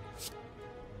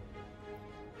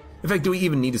 In fact, do we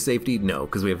even need a safety? No,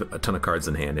 because we have a ton of cards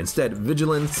in hand. Instead,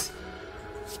 Vigilance,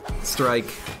 Strike,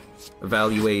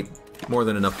 Evaluate, more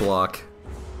than enough block.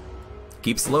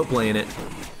 Keep slow playing it.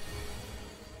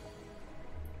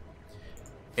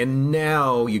 And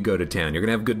now you go to town. You're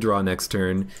going to have good draw next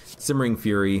turn. Simmering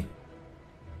Fury.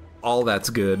 All that's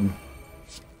good.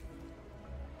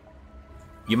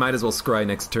 You might as well scry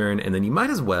next turn, and then you might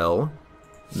as well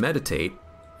Meditate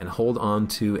and hold on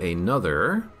to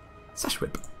another Sesh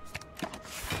Whip.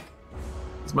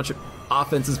 As much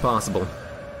offense as possible.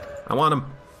 I want him.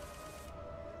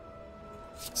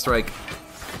 Strike.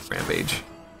 Rampage.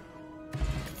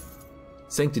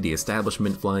 Sanctity,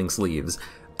 Establishment, Flying Sleeves.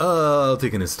 I'll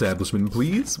take an Establishment,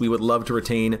 please. We would love to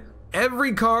retain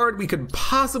every card we could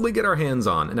possibly get our hands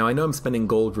on. Now, I know I'm spending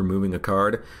gold removing a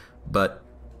card, but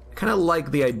I kind of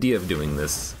like the idea of doing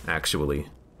this, actually.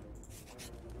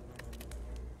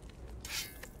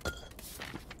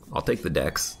 I'll take the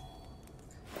Dex.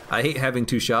 I hate having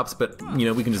 2 shops, but, you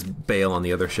know, we can just bail on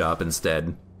the other shop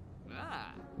instead.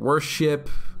 Worship.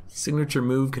 Signature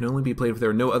move can only be played if there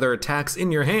are no other attacks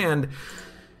in your hand.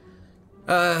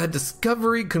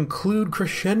 Discovery, Conclude,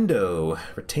 Crescendo.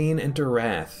 Retain, Enter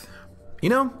Wrath. You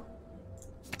know,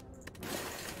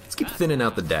 let's keep thinning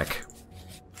out the deck.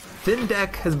 Thin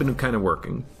deck has been kind of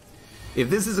working. If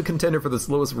this is a contender for the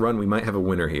slowest run, we might have a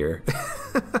winner here.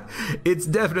 It's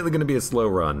definitely going to be a slow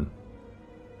run.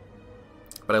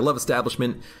 But I love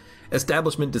Establishment.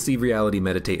 Establishment, Deceive Reality,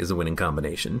 Meditate is a winning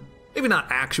combination. Maybe not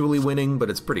actually winning, but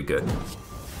it's pretty good.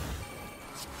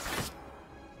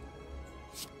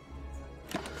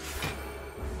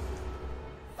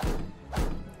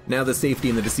 Now the Safety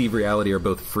and the Deceive Reality are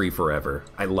both free forever.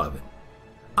 I love it.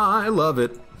 I love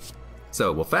it.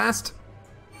 So, we'll fast.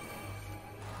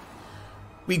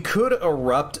 We could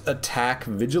Erupt, Attack,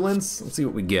 Vigilance. Let's see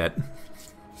what we get.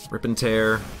 Rip and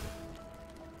Tear.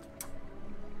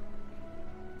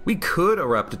 We could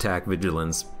Erupt, Attack,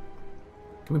 Vigilance.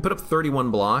 Can we put up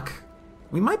 31 block?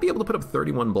 We might be able to put up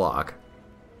 31 block.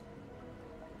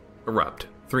 Erupt.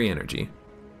 3 energy.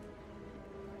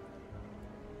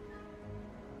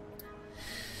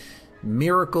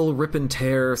 Miracle, Rip and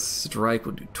Tear, Strike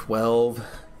would do 12.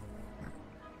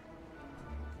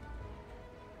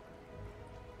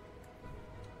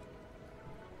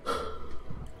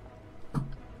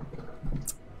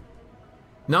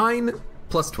 Nine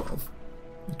plus 12.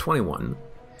 21.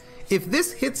 If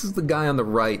this hits the guy on the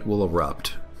right, we'll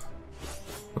Erupt.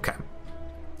 Okay.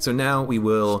 So now we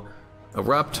will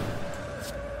Erupt.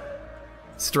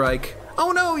 Strike.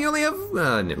 Oh no, you only have...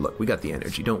 look, we got the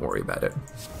energy. Don't worry about it.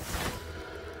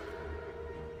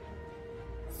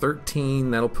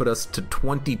 13, that'll put us to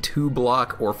 22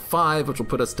 block, or 5, which will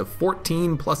put us to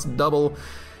 14 plus double.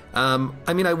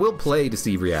 I mean, I will play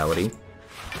Deceive Reality.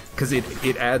 because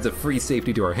it adds a free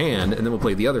safety to our hand, and then we'll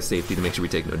play the other safety to make sure we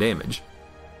take no damage.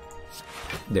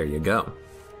 There you go.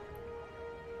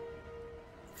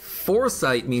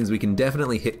 Foresight means we can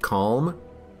definitely hit Calm,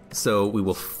 so we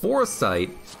will Foresight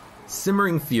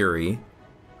Simmering Fury.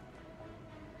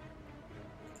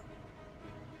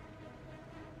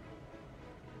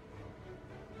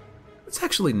 It's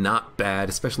actually not bad,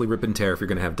 especially Rip and Tear if you're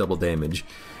going to have double damage.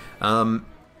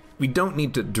 We don't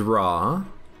need to draw.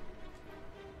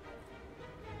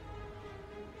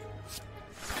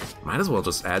 Might as well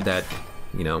just add that,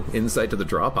 you know, insight to the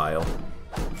draw pile.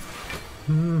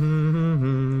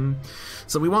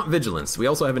 So we want Vigilance. We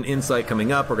also have an Insight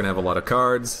coming up. We're going to have a lot of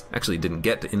cards. Actually, didn't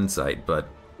get to Insight, but,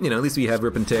 you know, at least we have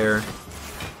Rip and Tear.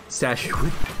 Sash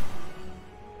Whip.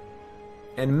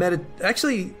 And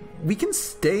actually, we can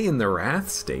stay in the Wrath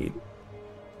state.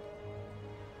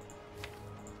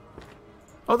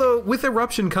 Although, with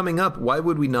Eruption coming up, why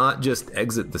would we not just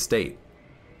exit the state?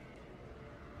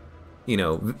 You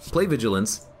know, play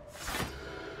Vigilance,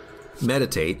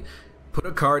 meditate, put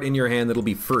a card in your hand that'll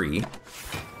be free,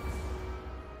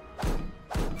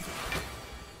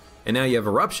 and now you have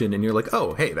Eruption, and you're like,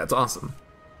 oh, hey, that's awesome.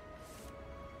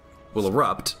 We'll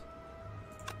Erupt.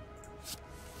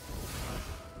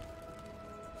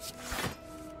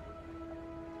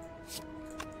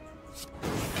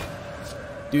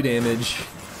 Do damage.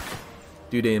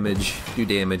 Do damage. Do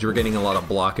damage. We're getting a lot of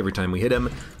block every time we hit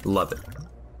him. Love it.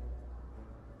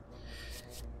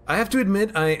 I have to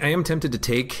admit, I am tempted to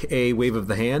take a Wave of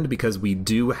the Hand because we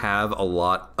do have a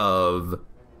lot of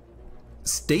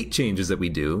state changes that we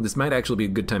do. This might actually be a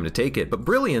good time to take it, but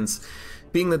Brilliance,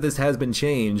 being that this has been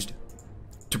changed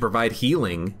to provide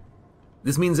healing,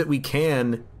 this means that we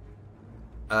can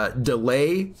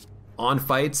delay on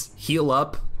fights, heal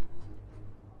up.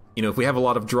 You know, if we have a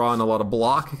lot of draw and a lot of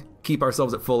block, keep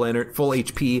ourselves at full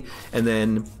HP, and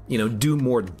then, you know, do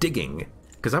more digging.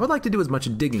 Because I would like to do as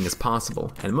much digging as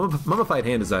possible, and Mummified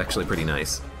Hand is actually pretty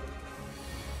nice.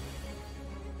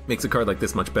 Makes a card like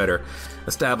this much better.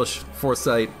 Establish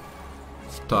Foresight,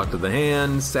 talk to the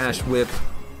hand, Sash Whip.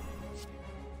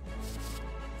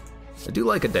 I do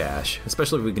like a dash,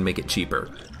 especially if we can make it cheaper.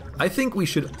 I think we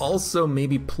should also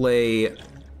maybe play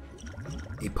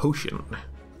a potion.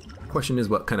 Question is,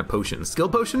 what kind of potion? Skill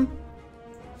potion?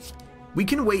 We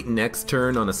can wait next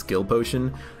turn on a skill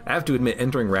potion. I have to admit,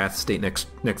 entering Wrath state next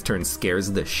turn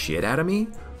scares the shit out of me,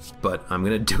 but I'm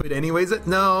gonna do it anyways.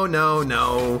 No, no,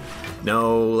 no,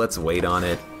 no, let's wait on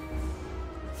it.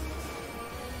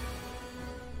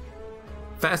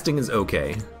 Fasting is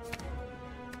okay.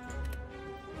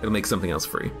 It'll make something else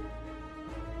free.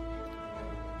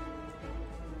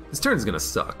 This turn's gonna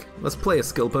suck. Let's play a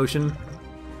skill potion.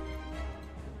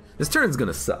 This turn's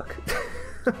gonna suck.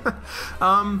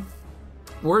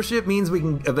 Worship means we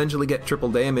can eventually get triple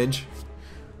damage.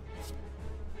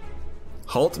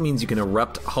 Halt means you can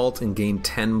Erupt Halt and gain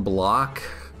 10 block.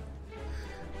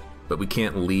 But we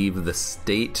can't leave the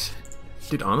state.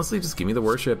 Dude, honestly, just give me the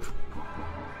Worship.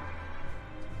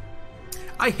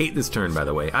 I hate this turn, by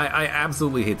the way. I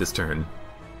absolutely hate this turn.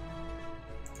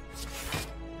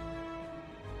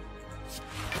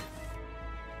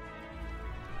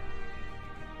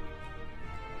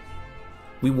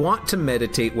 We want to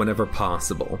meditate whenever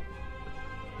possible.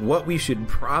 What we should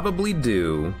probably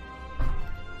do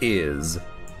is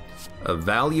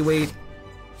evaluate,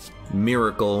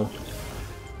 miracle,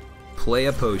 play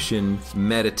a potion,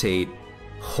 meditate,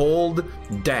 hold,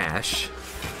 dash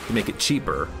to make it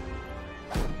cheaper.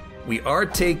 We are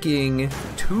taking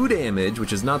 2 damage,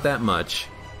 which is not that much.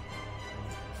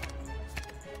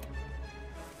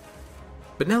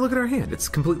 But now look at our hand. It's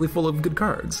completely full of good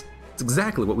cards. It's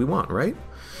exactly what we want, right?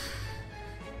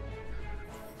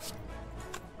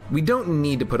 We don't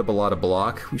need to put up a lot of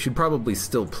block. We should probably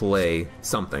still play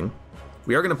something.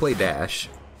 We are going to play dash.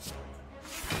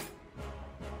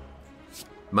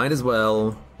 Might as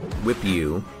well whip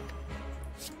you.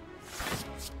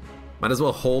 Might as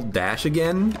well hold dash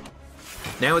again.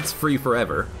 Now it's free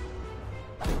forever.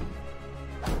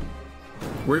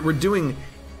 We're doing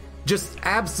just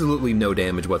absolutely no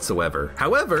damage whatsoever.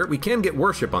 However, we can get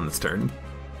Worship on this turn,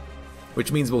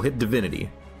 which means we'll hit Divinity.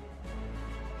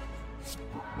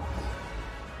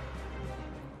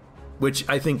 Which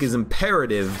I think is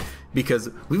imperative because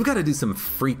we've got to do some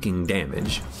freaking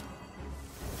damage.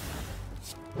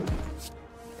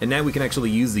 And now we can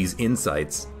actually use these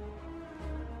insights.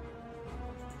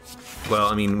 Well,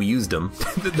 I mean, we used them.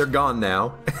 They're gone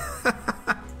now.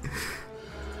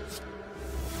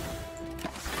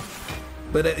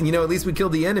 But, you know, at least we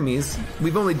killed the enemies.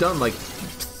 We've only done, like,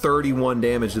 31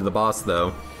 damage to the boss,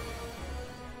 though.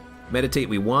 Meditate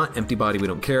we want, Empty Body we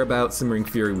don't care about, Simmering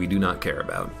Fury we do not care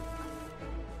about.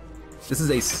 This is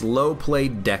a slow play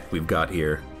deck we've got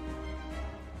here.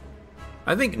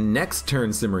 I think next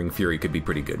turn Simmering Fury could be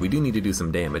pretty good. We do need to do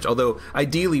some damage, although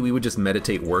ideally we would just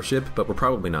Meditate Worship, but we're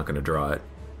probably not going to draw it.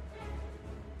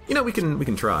 You know, we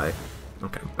can try.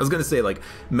 Okay. I was going to say, like,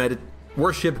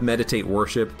 Worship, Meditate,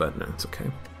 Worship, but no, it's okay.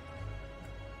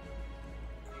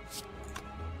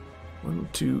 1,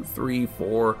 2, 3,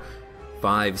 4,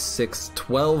 5, 6,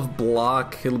 12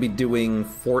 block. He'll be doing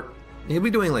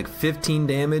like 15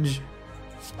 damage.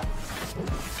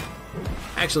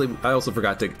 Actually, I also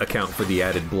forgot to account for the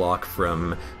added block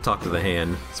from Talk to the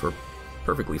Hand, so we're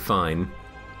perfectly fine.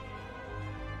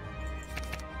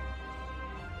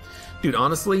 Dude,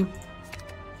 honestly,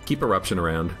 keep Eruption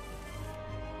around.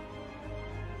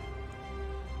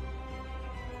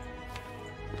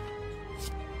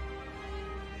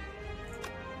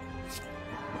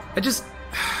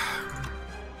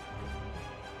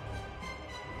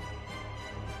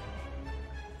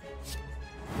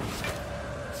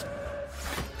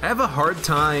 I have a hard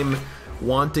time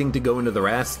wanting to go into the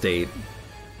Wrath state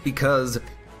because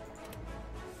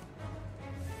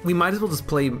we might as well just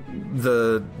play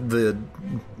the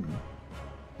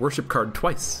Worship card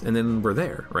twice and then we're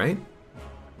there, right?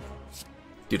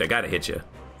 Dude, I gotta hit you.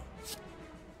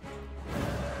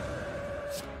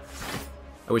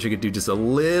 I wish I could do just a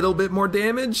little bit more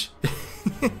damage.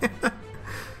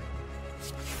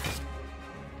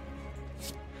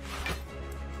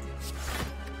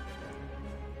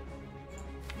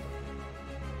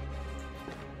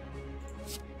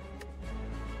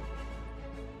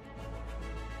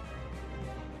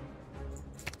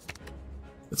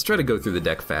 Let's try to go through the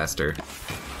deck faster.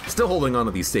 Still holding on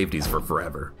to these safeties for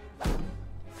forever.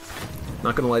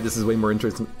 Not gonna lie, this is way more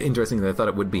interesting than I thought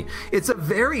it would be. It's a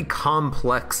very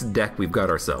complex deck we've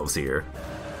got ourselves here.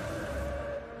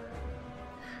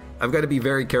 I've got to be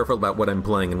very careful about what I'm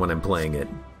playing and when I'm playing it.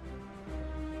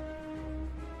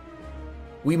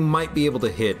 We might be able to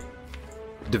hit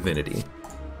Divinity.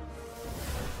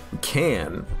 We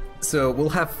can. So we'll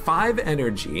have 5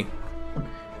 energy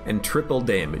and triple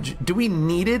damage. Do we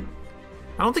need it?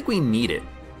 I don't think we need it.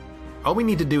 All we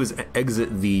need to do is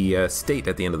exit the state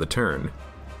at the end of the turn.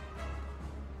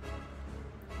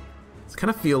 I kind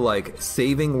of feel like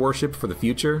saving Worship for the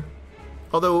future.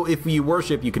 Although if you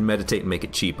Worship, you can Meditate and make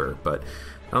it cheaper, but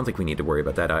I don't think we need to worry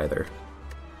about that either.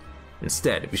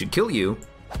 Instead, if we should kill you,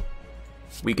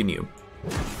 weaken you.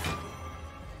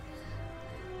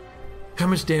 How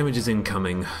much damage is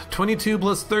incoming? 22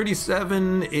 plus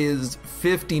 37 is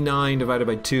 59 divided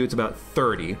by 2. It's about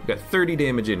 30. We've got 30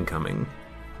 damage incoming.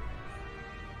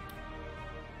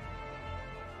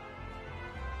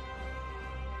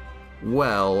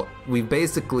 Well, we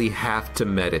basically have to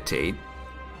Meditate.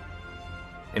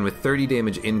 And with 30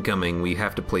 damage incoming, we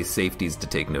have to play safeties to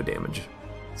take no damage.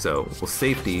 So, we'll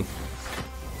safety.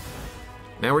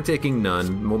 Now we're taking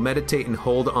none. We'll Meditate and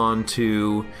hold on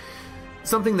to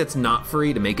something that's not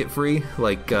free to make it free,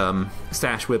 like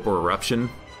Sash Whip or Eruption.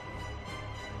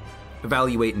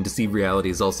 Evaluate and Deceive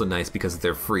Reality is also nice because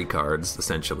they're free cards,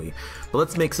 essentially. But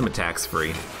let's make some attacks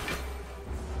free.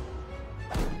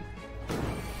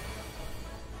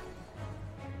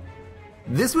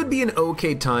 This would be an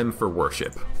okay time for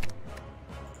Worship.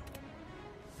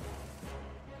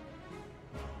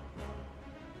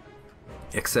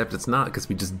 Except it's not, because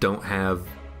we just don't have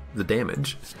the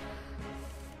damage.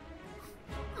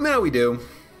 Now we do.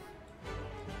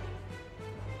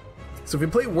 So if we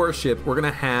play Worship, we're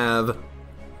gonna have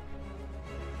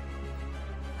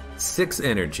 6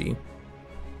 energy.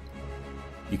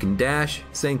 You can dash,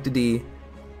 Sanctity,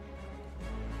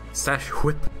 Sash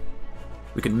Whip.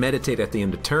 We can Meditate at the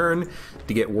end of turn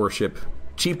to get Worship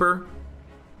cheaper.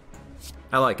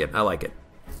 I like it, I like it.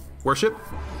 Worship.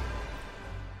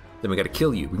 Then we gotta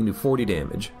kill you. We can do 40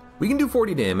 damage. We can do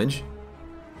 40 damage.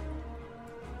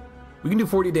 We can do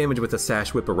 40 damage with a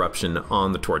Sash Whip Eruption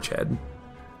on the Torch Head.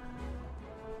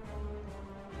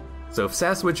 So if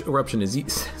Sasquatch Eruption is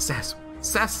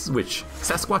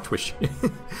Sasquatch Wish.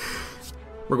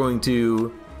 We're going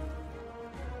to...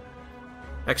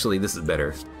 Actually, this is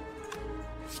better.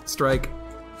 Strike,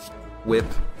 Whip,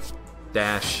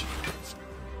 Dash,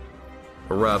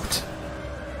 Erupt,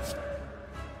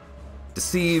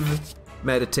 Deceive,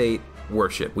 Meditate,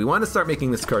 Worship. We want to start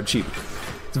making this card cheap.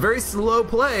 It's a very slow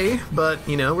play, but,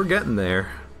 you know, we're getting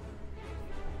there.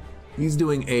 He's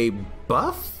doing a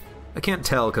buff? I can't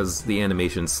tell because the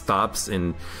animation stops,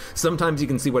 and sometimes you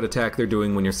can see what attack they're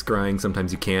doing when you're scrying,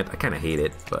 sometimes you can't. I kind of hate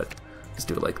it, but just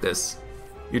do it like this.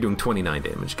 You're doing 29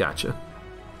 damage, gotcha.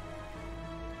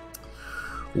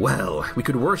 Well, we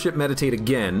could worship meditate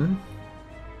again.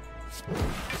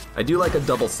 I do like a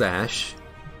double sash.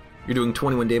 You're doing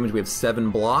 21 damage, we have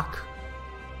 7 block.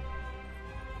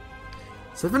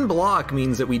 7 block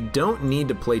means that we don't need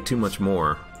to play too much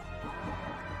more.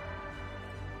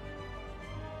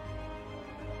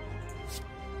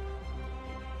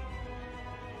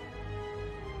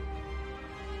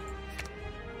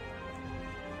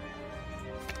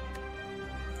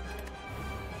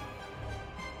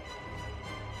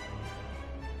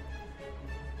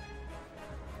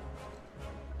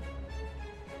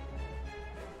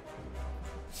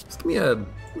 Just give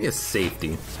me a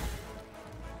safety.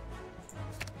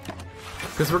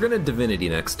 Because we're gonna Divinity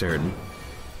next turn.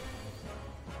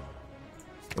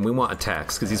 And we want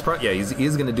attacks, because he's probably, yeah,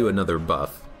 he's gonna do another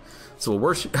buff. So we'll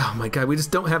worship, oh my god, we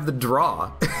just don't have the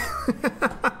draw.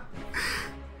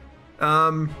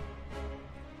 I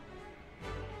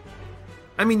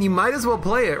mean, you might as well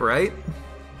play it, right?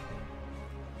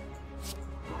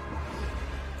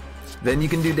 Then you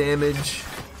can do damage.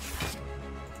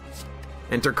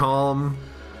 Enter Calm.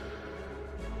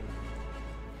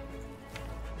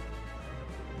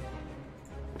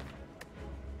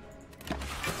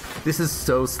 This is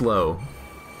so slow.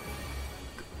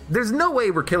 There's no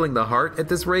way we're killing the heart at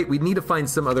this rate. We need to find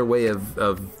some other way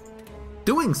of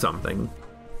doing something.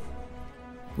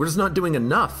 We're just not doing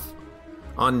enough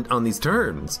on these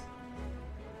turns.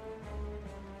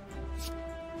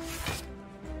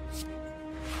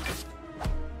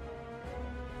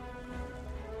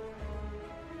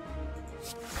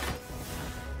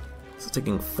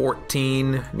 Taking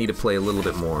 14, need to play a little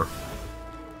bit more.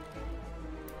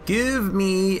 Give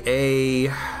me a...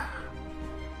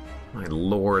 My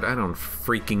lord, I don't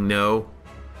freaking know.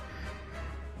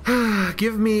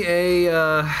 Give me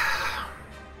a...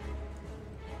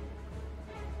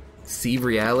 Sieve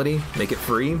Reality, make it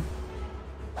free.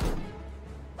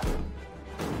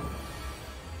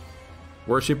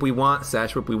 Worship we want,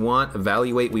 Sash Whip we want,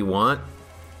 Evaluate we want.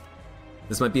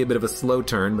 This might be a bit of a slow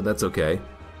turn, but that's okay.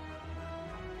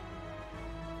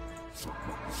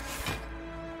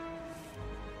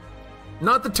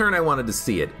 Not the turn I wanted to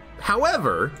see it.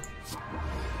 However,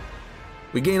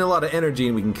 we gain a lot of energy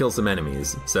and we can kill some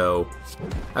enemies, so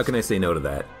how can I say no to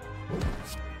that?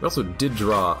 We also did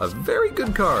draw a very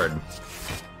good card.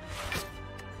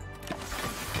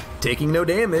 Taking no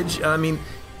damage. I mean,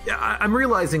 I'm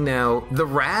realizing now, the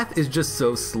Wrath is just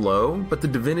so slow, but the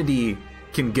Divinity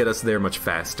can get us there much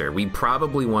faster. We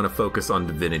probably want to focus on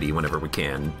Divinity whenever we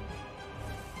can.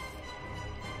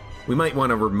 We might want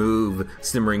to remove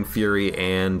Simmering Fury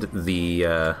and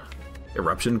the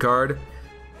Eruption card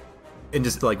and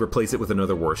just like replace it with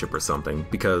another worship or something,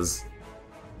 because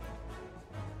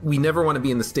we never want to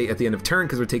be in the state at the end of turn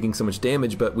because we're taking so much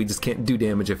damage, but we just can't do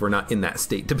damage if we're not in that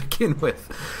state to begin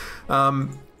with.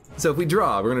 So if we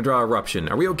draw, we're going to draw Eruption.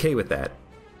 Are we okay with that?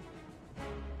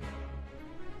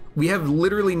 We have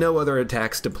literally no other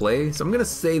attacks to play, so I'm going to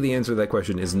say the answer to that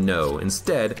question is no.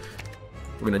 Instead,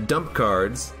 we're going to dump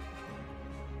cards.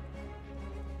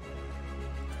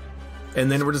 And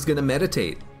then we're just gonna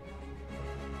meditate.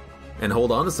 And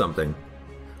hold on to something.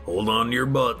 Hold on to your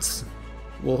butts.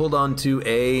 We'll hold on to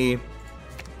a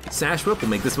Sash Whip, we'll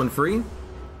make this one free.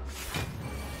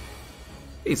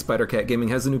 Hey, Spider Cat Gaming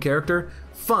has a new character.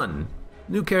 Fun.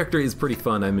 New character is pretty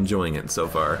fun, I'm enjoying it so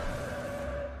far.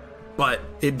 But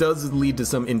it does lead to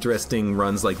some interesting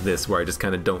runs like this where I just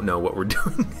kind of don't know what we're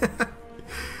doing.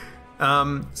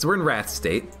 So we're in Wrath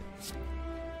state.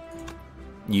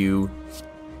 You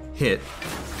hit,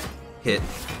 hit,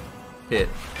 hit.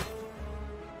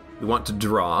 We want to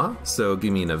draw, so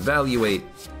give me an Evaluate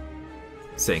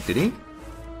Sanctity.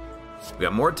 We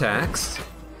got more attacks.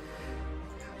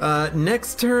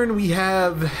 Next turn we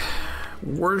have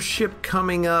Worship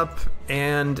coming up,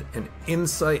 and an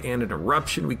Insight and an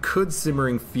Eruption. We could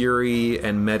Simmering Fury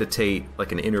and Meditate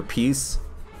like an Inner Peace.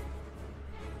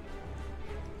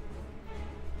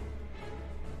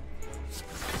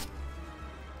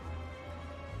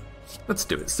 Let's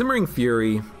do it. Simmering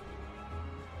Fury.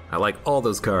 I like all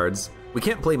those cards. We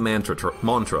can't play Mantra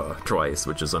twice,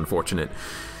 which is unfortunate.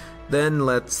 Then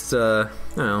let's, I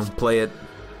don't know, play it.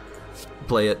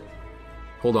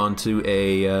 Hold on to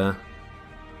a,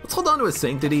 let's hold on to a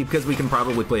Sanctity, because we can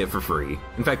probably play it for free.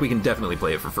 In fact, we can definitely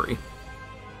play it for free.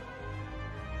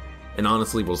 And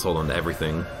honestly, we'll just hold on to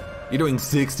everything. You're doing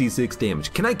 66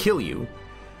 damage. Can I kill you?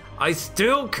 I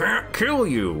still can't kill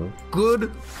you.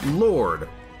 Good lord.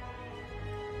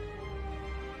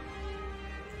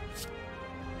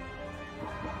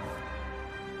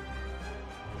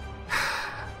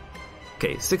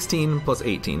 Okay, 16 plus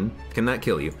 18. Can that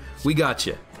kill you? We got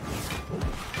you.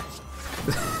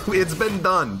 It's been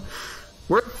done.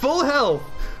 We're at full health,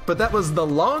 but that was the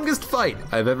longest fight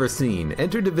I've ever seen.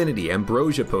 Enter Divinity,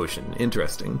 Ambrosia Potion.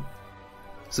 Interesting.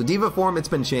 So Diva form, it's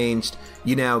been changed.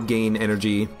 You now gain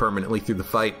energy permanently through the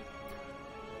fight.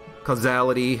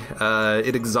 Causality,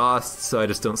 it exhausts, so I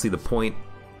just don't see the point.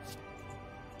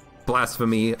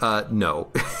 Blasphemy,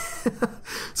 no.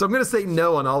 So I'm gonna say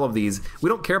no on all of these. We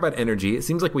don't care about energy. It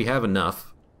seems like we have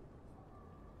enough.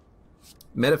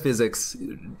 Metaphysics,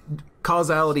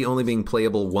 causality only being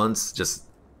playable once, just,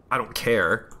 I don't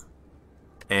care.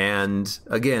 And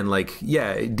again, like,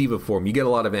 yeah, Diva form, you get a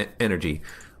lot of energy.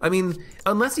 I mean,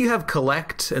 unless you have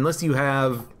collect, unless you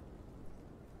have,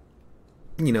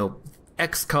 you know,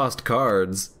 X cost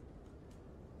cards,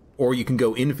 or you can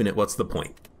go infinite, what's the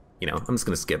point? You know, I'm just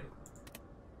gonna skip.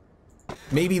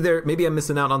 Maybe I'm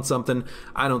missing out on something.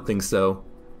 I don't think so.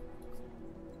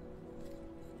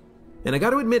 And I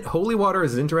gotta admit, Holy Water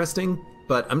is interesting,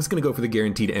 but I'm just gonna go for the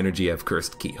guaranteed energy of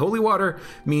Cursed Key. Holy Water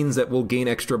means that we'll gain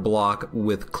extra block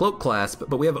with Cloak Clasp,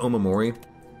 but we have Omamori.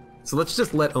 So let's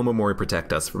just let Omamori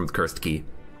protect us from Cursed Key.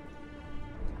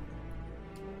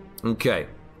 Okay.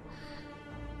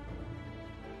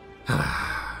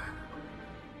 I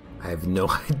have no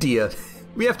idea.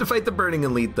 We have to fight the Burning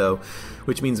Elite, though,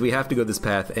 which means we have to go this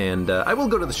path, and I will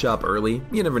go to the shop early.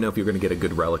 You never know if you're going to get a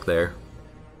good relic there.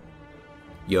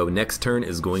 Yo, next turn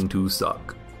is going to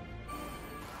suck.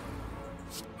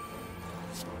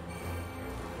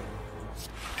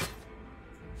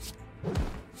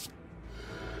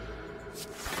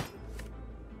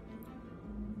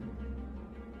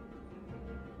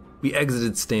 We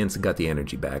exited stance and got the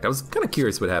energy back. I was kind of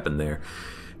curious what happened there.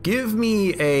 Give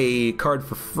me a card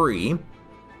for free.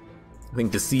 I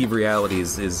think Deceive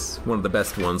Realities is one of the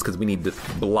best ones because we need to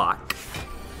block.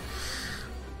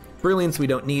 Brilliance we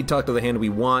don't need. Talk to the hand we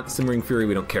want. Simmering Fury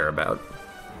we don't care about.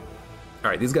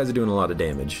 Alright, these guys are doing a lot of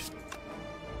damage.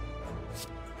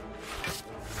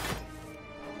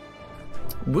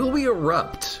 Will we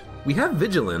erupt? We have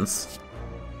Vigilance.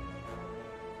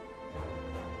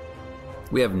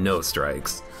 We have no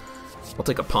strikes. I'll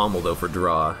take a Pommel though for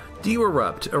draw. Do you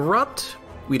erupt? Erupt,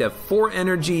 we'd have 4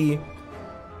 energy.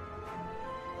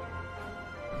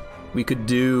 We could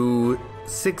do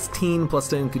 16 plus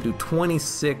 10, could do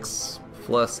 26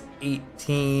 plus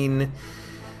 18.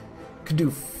 Could do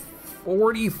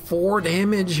 44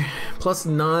 damage plus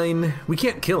 9. We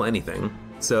can't kill anything,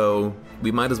 so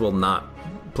we might as well not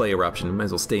play Eruption. We might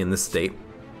as well stay in this state.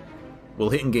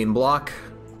 We'll hit and gain block.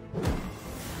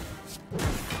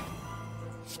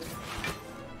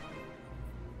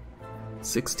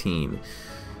 $16.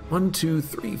 1, 2,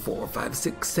 3, 4, 5,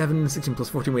 6, 7, 16 plus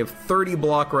 14. We have 30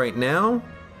 block right now.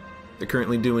 They're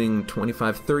currently doing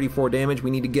 25, 34 damage.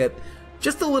 We need to get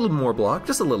just a little more block,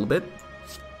 just a little bit.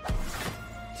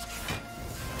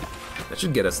 That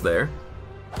should get us there.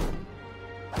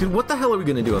 Dude, what the hell are we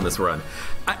gonna do on this run?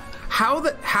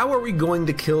 How are we going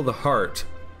to kill the heart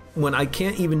when I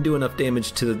can't even do enough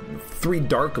damage to 3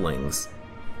 Darklings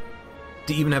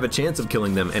to even have a chance of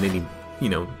killing them at any, you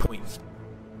know, point?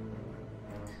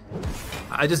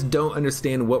 I just don't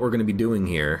understand what we're going to be doing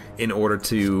here in order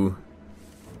to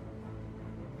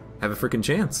have a freaking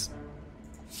chance.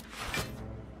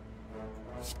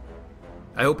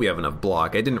 I hope we have enough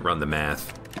block. I didn't run the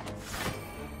math.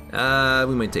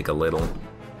 We might take a little.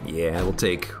 Yeah, we'll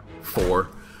take 4.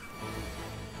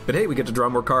 But hey, we get to draw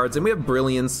more cards, and we have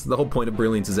Brilliance. The whole point of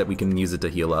Brilliance is that we can use it to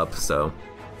heal up, so...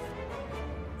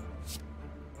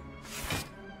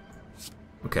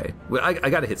 Okay, well, I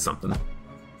gotta hit something.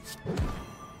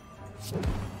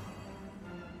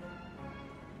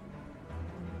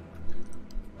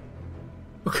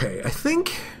 Okay, I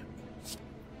think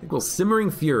we'll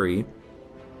Simmering Fury.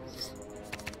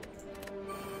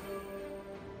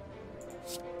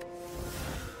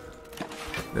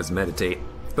 Let's meditate.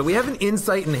 But we have an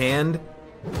Insight in hand,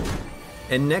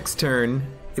 and next turn,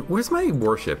 where's my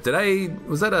Worship?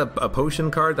 Was that a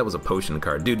potion card? That was a potion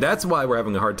card. Dude, that's why we're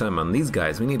having a hard time on these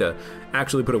guys. We need to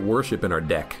actually put a Worship in our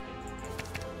deck.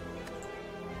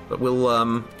 But we'll,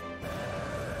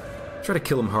 try to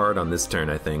kill him hard on this turn,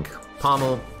 I think.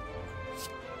 Pommel.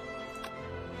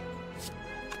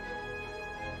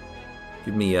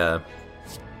 Give me a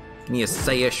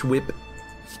Sayish Whip.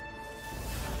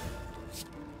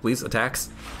 Please, attacks.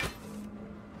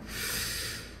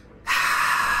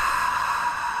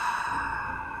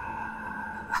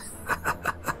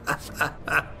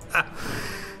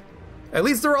 At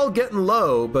least they're all getting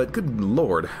low, but good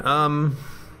lord. We're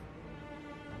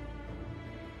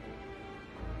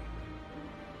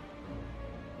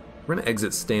gonna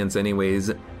exit stance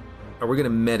anyways. Are we gonna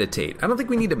meditate? I don't think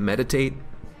we need to meditate.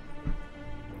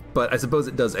 but I suppose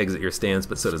it does exit your stance,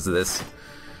 but so does this.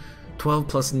 12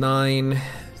 plus 9,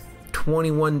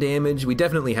 21 damage. We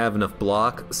definitely have enough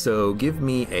block, so give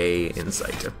me a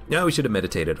insight. No, we should have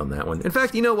meditated on that one. In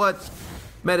fact, you know what?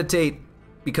 Meditate,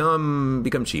 become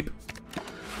cheap.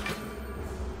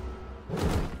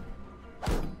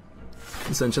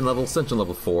 Ascension level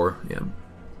 4, yeah.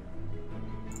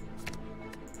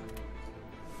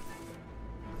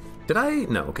 Did I?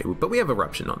 No, okay, but we have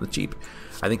eruption on the cheap.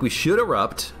 I think we should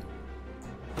erupt.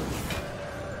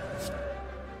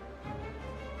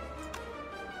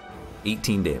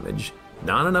 $18 damage.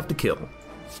 Not enough to kill.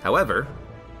 However,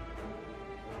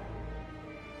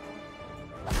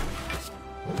 I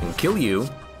can kill you.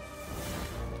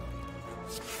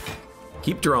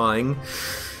 Keep drawing.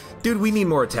 Dude, we need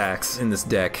more attacks in this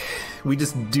deck. We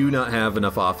just do not have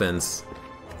enough offense.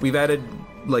 We've added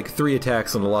like 3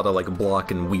 attacks on a lot of like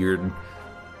block and weird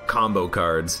combo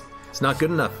cards. It's not good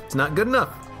enough. It's not good enough.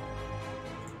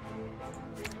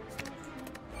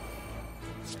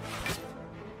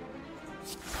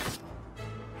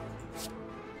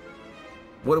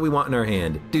 What do we want in our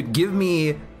hand? Dude, give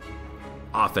me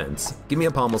offense. Give me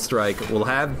a pommel strike. We'll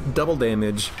have double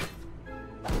damage.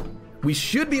 We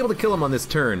should be able to kill him on this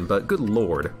turn, but good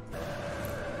lord.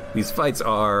 These fights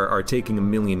are taking a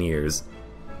million years.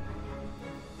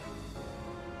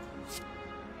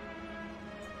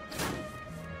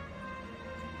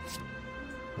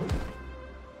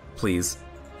 Please.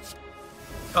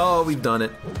 Oh, we've done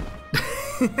it.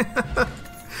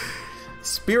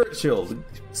 Spirit Shield.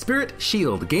 Spirit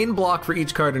Shield. Gain block for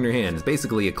each card in your hand. It's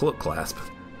basically a Cloak Clasp.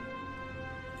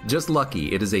 Just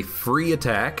lucky. It is a free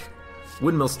attack.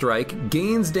 Windmill Strike.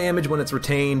 Gains damage when it's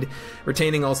retained.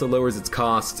 Retaining also lowers its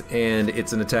cost, and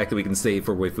it's an attack that we can save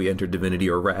for if we enter Divinity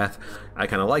or Wrath. I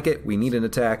kind of like it. We need an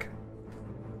attack.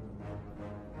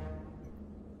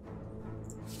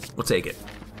 We'll take it.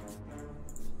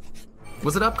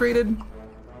 Was it upgraded?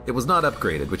 It was not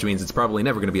upgraded, which means it's probably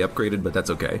never going to be upgraded, but that's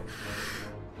okay.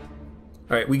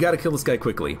 Alright, we gotta kill this guy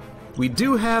quickly. We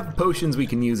do have potions we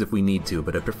can use if we need to,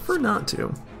 but I prefer not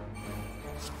to.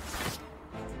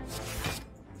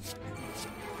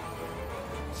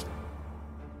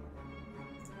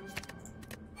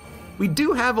 We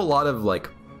do have a lot of, like,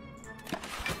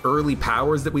 early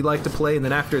powers that we like to play, and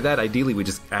then after that, ideally, we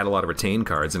just add a lot of retain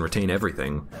cards and retain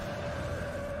everything.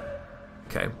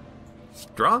 Okay.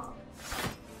 Draw.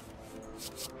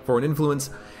 For an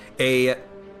influence, you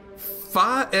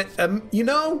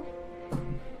know,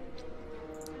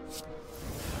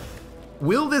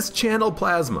 will this channel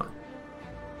plasma?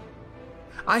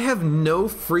 I have no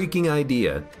freaking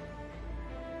idea.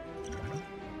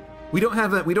 We don't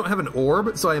have an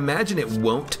orb, so I imagine it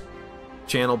won't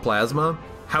channel plasma.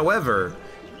 However,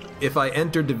 if I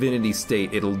enter Divinity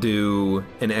State, it'll do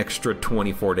an extra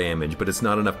 24 damage, but it's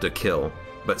not enough to kill.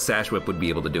 But Sash Whip would be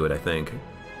able to do it, I think.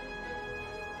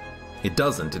 It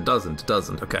doesn't,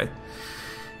 okay.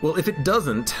 Well, if it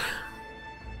doesn't,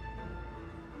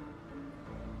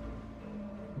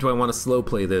 do I want to slow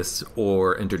play this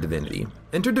or enter Divinity?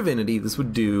 Enter Divinity, this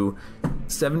would do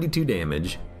 72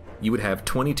 damage. You would have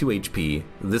 22 HP.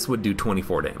 This would do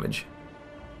 24 damage.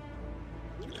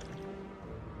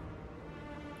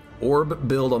 Orb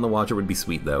build on the Watcher would be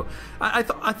sweet, though. I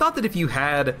thought that if you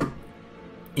had,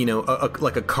 you know,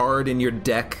 like a card in your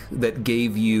deck that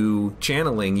gave you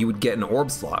channeling, you would get an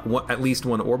orb slot, at least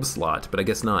one orb slot, but I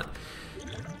guess not.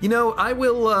 You know, I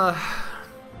will,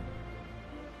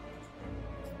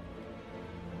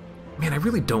 man, I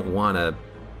really don't want to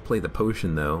play the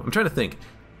potion, though. I'm trying to think.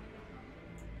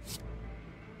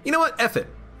 You know what? F it.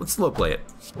 Let's slow play it.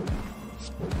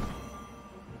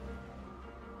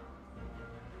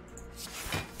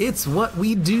 It's what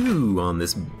we do on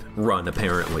this run,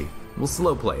 apparently. We'll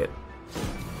slow play it.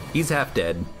 He's half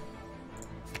dead.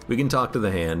 We can talk to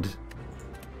the hand.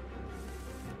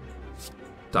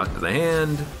 Talk to the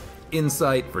hand.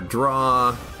 Insight for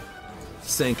draw.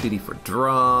 Sanctity for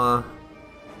draw.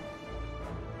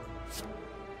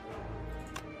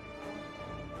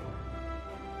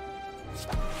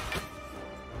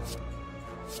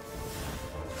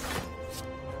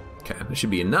 Okay, that should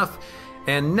be enough.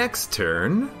 And next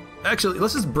turn, actually,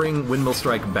 let's just bring Windmill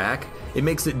Strike back. It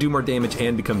makes it do more damage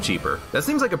and become cheaper. That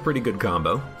seems like a pretty good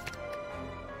combo.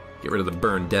 Get rid of the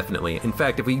burn, definitely. In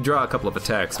fact, if we draw a couple of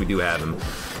attacks, we do have him.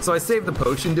 So I saved the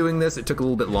potion doing this. It took a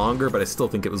little bit longer, but I still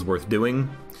think it was worth doing.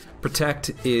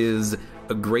 Protect is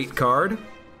a great card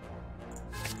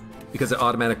because it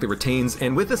automatically retains.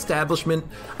 And with Establishment,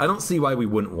 I don't see why we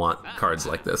wouldn't want cards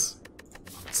like this.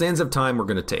 Sands of Time we're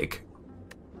going to take.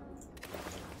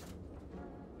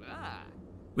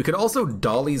 We could also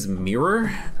Dolly's Mirror.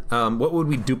 What would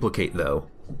we duplicate, though?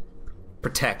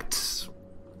 protect,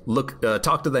 look,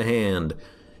 talk to the hand,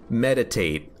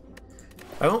 meditate.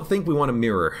 I don't think we want to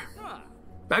mirror.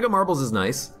 Bag of Marbles is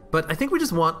nice, but I think we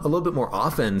just want a little bit more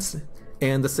offense,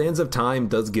 and the Sands of Time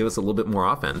does give us a little bit more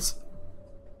offense.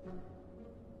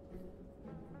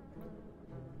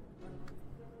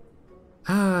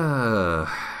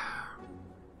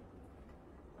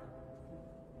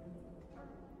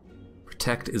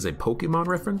 Protect is a Pokemon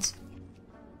reference?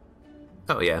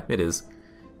 Oh yeah, it is.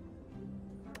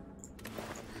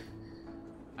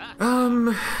 I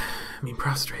mean,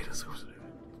 prostrate is...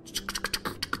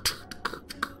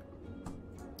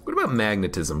 What about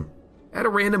magnetism? Add a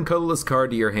random colorless card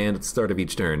to your hand at the start of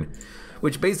each turn,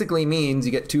 which basically means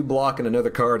you get 2 block and another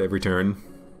card every turn.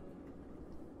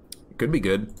 It could be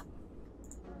good.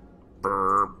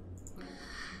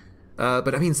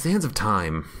 But I mean, Sands of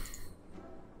Time.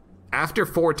 After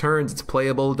 4 turns, it's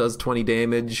playable, does 20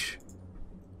 damage.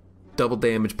 Double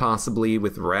damage possibly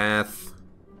with Wrath.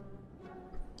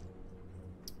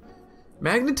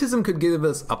 Magnetism could give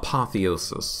us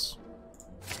Apotheosis.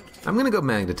 I'm gonna go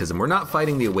Magnetism. We're not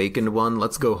fighting the Awakened one.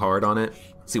 Let's go hard on it.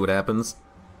 See what happens.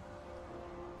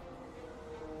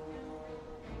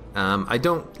 I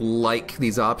don't like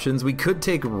these options. We could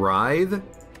take Writhe,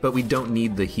 but we don't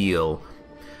need the heal.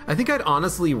 I think I'd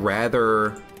honestly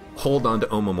rather hold on to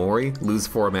Omamori, lose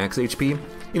 4 max HP.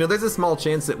 You know, there's a small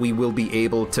chance that we will be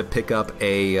able to pick up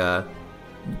a,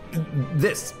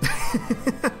 this.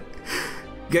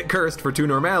 Get cursed for 2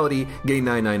 normality, gain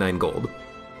 999 gold.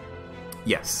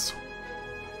 Yes.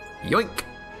 Yoink!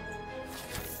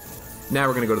 Now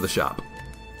we're gonna go to the shop.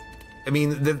 I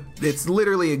mean, it's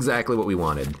literally exactly what we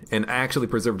wanted, and actually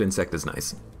Preserved Insect is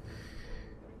nice.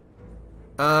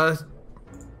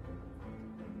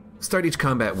 Start each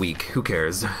combat week, who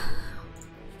cares?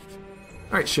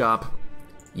 Alright, shop.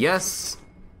 Yes!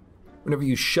 Whenever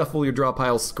you shuffle your draw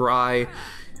pile, scry.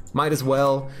 Might as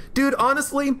well. Dude,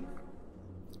 honestly,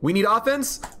 we need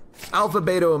offense? Alpha,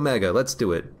 Beta, Omega, let's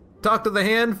do it. Talk to the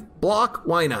hand, block,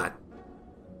 why not?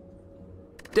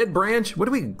 Dead Branch, what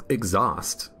do we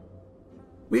exhaust?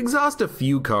 We exhaust a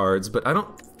few cards, but I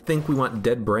don't think we want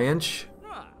Dead Branch.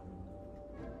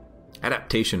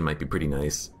 Adaptation might be pretty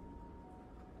nice.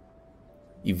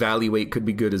 Evaluate could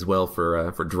be good as well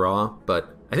for draw,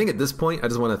 but I think at this point I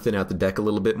just want to thin out the deck a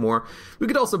little bit more. We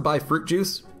could also buy Fruit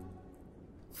Juice.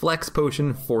 Flex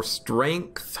Potion for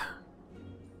Strength.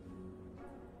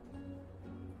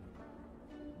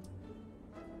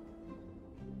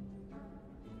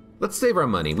 Let's save our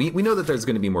money. We know that there's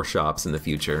going to be more shops in the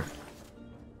future.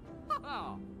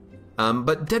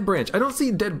 But Dead Branch, I don't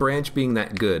see Dead Branch being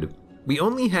that good. We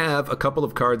only have a couple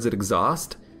of cards that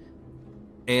exhaust,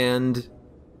 and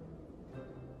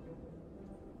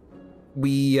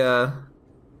we,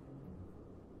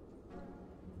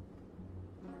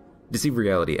 Deceive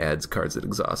Reality adds cards that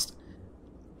exhaust.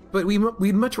 But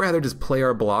we'd much rather just play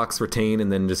our blocks, retain,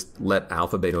 and then just let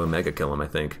Alpha, Beta, Omega kill him, I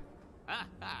think.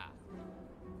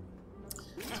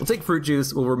 We'll take Fruit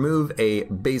Juice, we'll remove a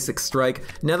basic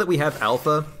strike. Now that we have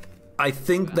Alpha, I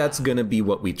think that's gonna be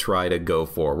what we try to go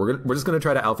for. We're just gonna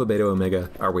try to Alpha, Beta,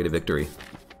 Omega our way to victory.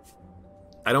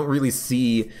 I don't really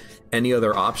see any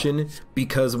other option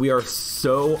because we are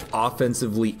so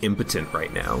offensively impotent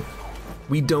right now.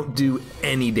 We don't do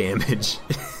any damage.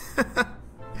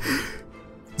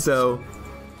 So,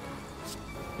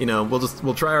 you know,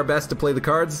 we'll try our best to play the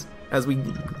cards as we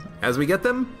get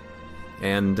them,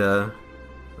 and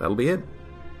that'll be it.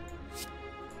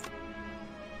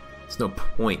 There's no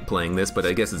point playing this, but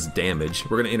I guess it's damage.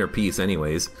 We're gonna Inner Peace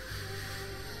anyways.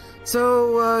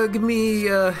 So give me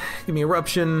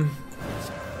Eruption,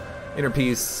 Inner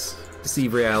Peace,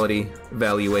 Deceive Reality,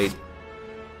 Evaluate,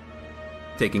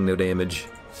 taking no damage.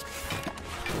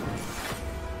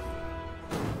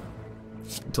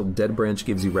 Until Dead Branch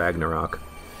gives you Ragnarok.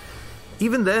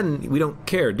 Even then, we don't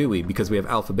care, do we? Because we have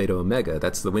Alpha, Beta, Omega.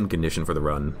 That's the win condition for the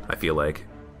run, I feel like.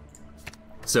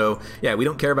 So, yeah, we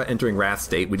don't care about entering Wrath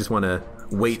State. We just want to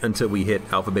wait until we hit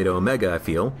Alpha, Beta, Omega, I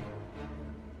feel.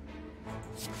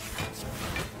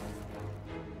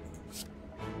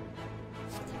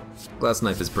 Glass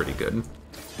Knife is pretty good.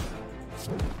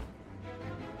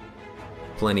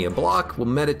 Plenty of block. We'll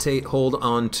meditate, hold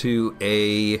on to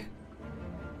a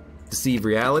Deceive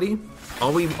Reality.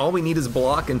 All we need is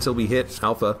block until we hit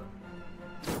Alpha.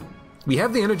 We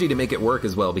have the energy to make it work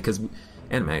as well, because,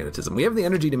 and Magnetism. We have the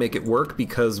energy to make it work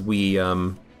because we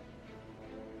have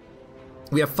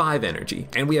 5 energy,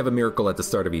 and we have a miracle at the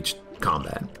start of each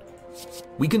combat.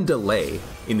 We can delay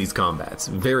in these combats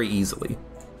very easily.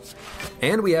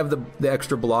 And we have the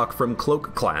extra block from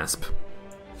Cloak Clasp.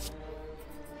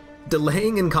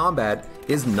 Delaying in combat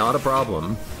is not a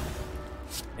problem.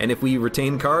 And if we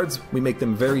retain cards, we make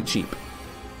them very cheap.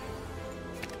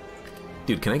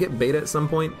 Dude, can I get beta at some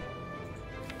point?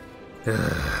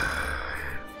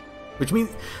 Which means,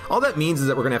 all that means is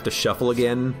that we're gonna have to shuffle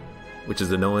again, which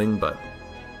is annoying, but...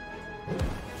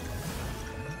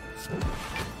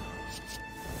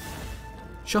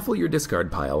 Shuffle your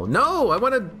discard pile. No, I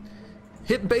wanna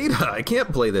hit beta. I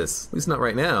can't play this, at least not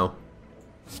right now.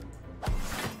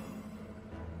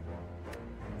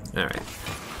 Alright.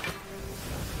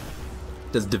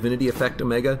 Does Divinity affect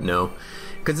Omega? No.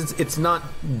 Because it's not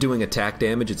doing attack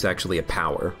damage, it's actually a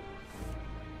power.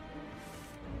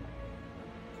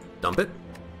 Dump it.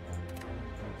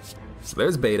 So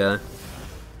there's beta.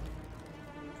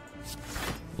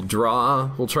 We'll draw.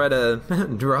 We'll try to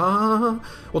draw.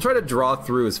 We'll try to draw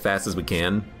through as fast as we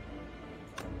can.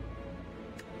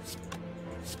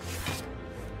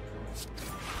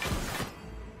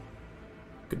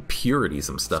 Could purity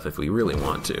some stuff if we really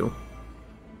want to.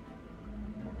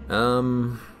 I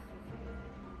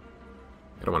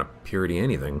don't want to purity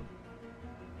anything.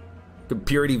 Could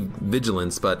purity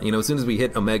vigilance, but you know, as soon as we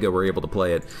hit Omega, we're able to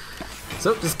play it.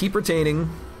 So just keep retaining.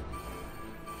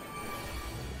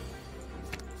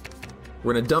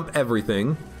 We're gonna dump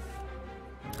everything.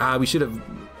 We should have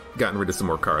gotten rid of some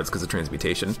more cards because of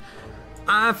transmutation.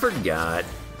 I forgot.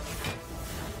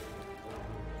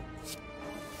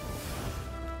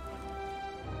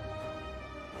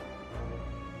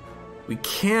 We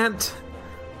can't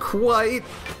quite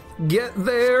get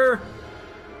there.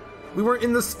 We weren't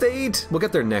in the state. We'll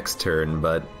get there next turn,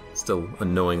 but still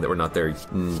annoying that we're not there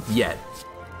yet.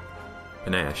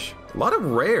 Panache. A lot of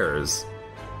rares.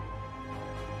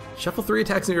 Shuffle 3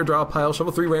 attacks into your draw pile.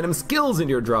 Shuffle 3 random skills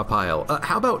into your draw pile.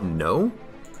 How about no?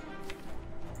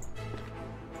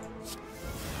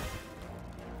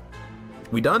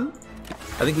 We done?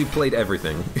 I think we played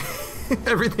everything.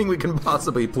 Everything we can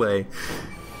possibly play.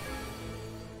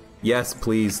 Yes,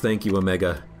 please. Thank you,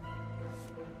 Omega.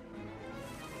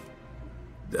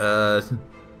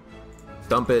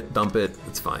 Dump it, dump it.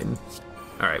 It's fine.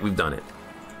 Alright, we've done it.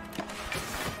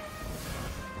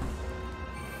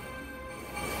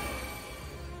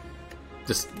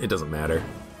 Just, it doesn't matter.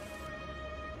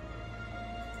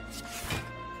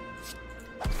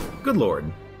 Good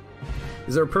lord.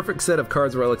 Is there a perfect set of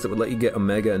cards or relics that would let you get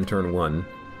Omega in turn 1?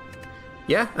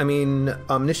 Yeah, I mean,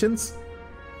 Omniscience.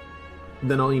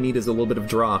 Then all you need is a little bit of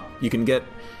draw. You can get...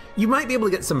 You might be able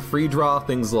to get some free draw,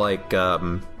 things like,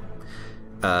 the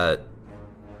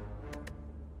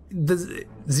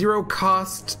zero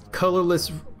cost,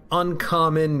 colorless,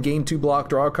 uncommon, gain 2 block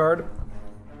draw card.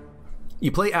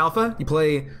 You play Alpha, you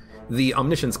play the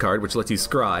Omniscience card, which lets you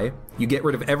scry. You get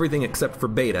rid of everything except for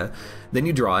Beta, then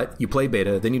you draw it, you play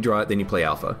Beta, then you draw it, then you play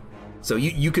Alpha. So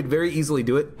you could very easily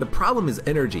do it. The problem is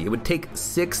energy. It would take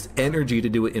 6 energy to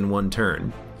do it in 1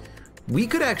 turn. We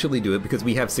could actually do it because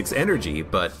we have 6 energy,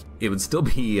 but it would still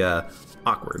be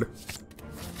awkward.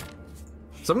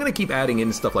 So I'm gonna keep adding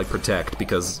in stuff like Protect,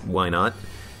 because why not?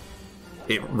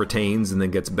 It retains and then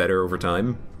gets better over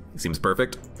time. Seems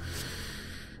perfect.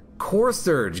 Core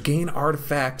Surge, gain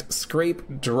artifact,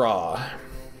 scrape, draw.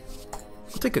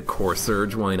 I'll take a Core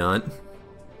Surge, why not?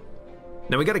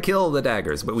 Now we gotta kill the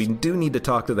daggers, but we do need to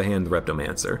talk to the hand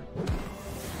Reptomancer.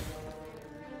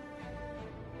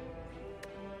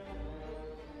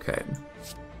 Okay.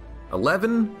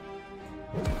 11.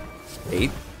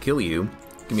 8. Kill you.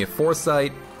 Give me a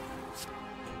Foresight.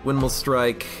 Windmill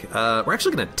Strike. We're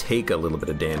actually gonna take a little bit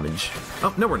of damage.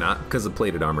 Oh, no we're not, because of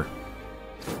plated armor.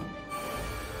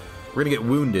 We're gonna get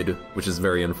wounded, which is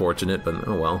very unfortunate, but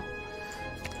oh well.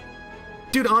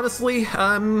 Dude, honestly,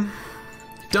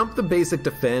 dump the basic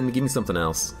defend, give me something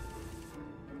else.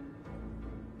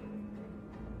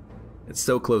 It's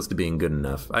so close to being good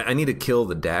enough. I need to kill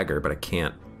the dagger, but I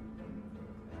can't.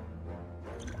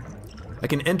 I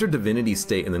can enter Divinity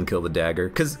State and then kill the dagger,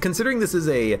 because considering this is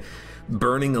a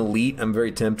burning elite, I'm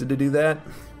very tempted to do that.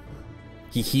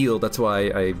 He healed, that's why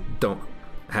I don't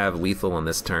have lethal on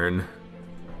this turn.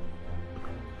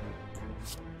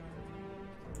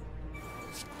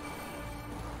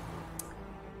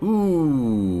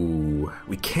 Ooh,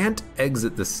 we can't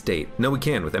exit the state. No, we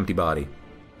can with empty body.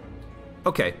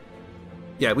 Okay.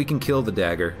 Yeah, we can kill the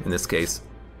dagger in this case.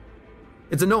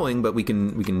 It's annoying, but we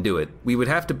can do it. We would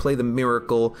have to play the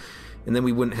miracle, and then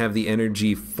we wouldn't have the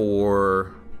energy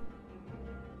for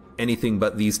anything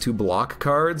but these 2 block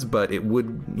cards, but it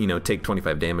would, you know, take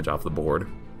 25 damage off the board.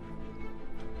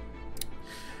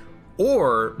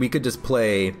 Or we could just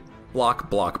play block,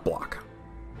 block, block.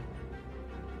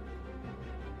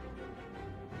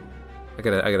 I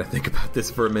gotta think about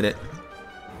this for a minute.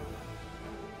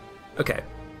 Okay,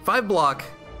 5 block,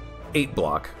 8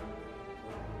 block.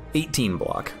 18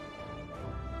 block.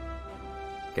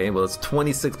 Okay, well it's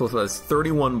 26 plus that's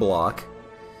 31 block.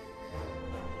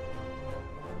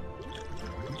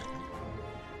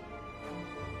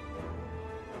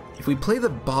 If we play the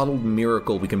Bottled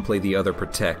Miracle, we can play the other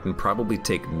Protect and probably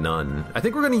take none. I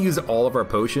think we're going to use all of our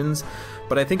potions,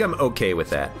 but I think I'm okay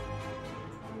with that.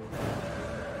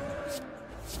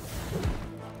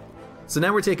 So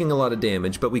now we're taking a lot of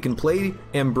damage, but we can play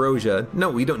Ambrosia.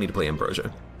 No, we don't need to play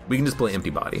Ambrosia. We can just play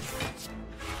Empty Body.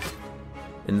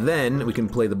 And then we can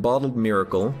play the Bottled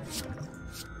Miracle.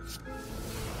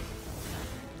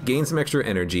 Gain some extra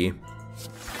energy.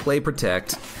 Play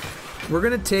Protect. We're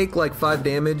gonna take like 5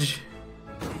 damage,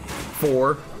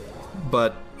 4,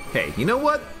 but hey, you know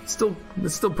what? It's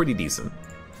still pretty decent.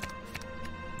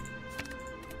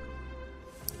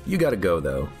 You gotta go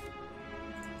though.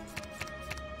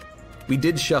 We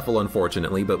did shuffle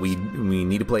unfortunately, but we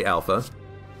need to play Alpha.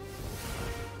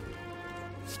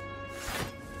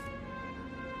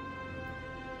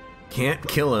 Can't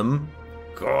kill him.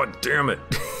 God damn it.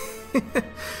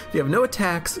 If you have no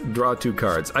attacks, draw 2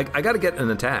 cards. I gotta get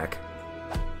an attack.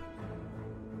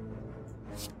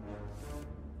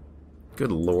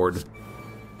 Good lord.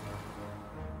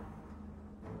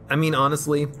 I mean,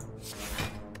 honestly,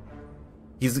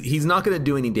 he's not gonna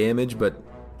do any damage, but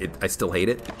I still hate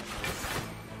it.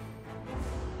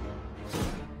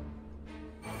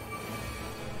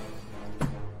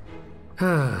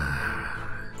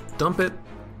 Dump it.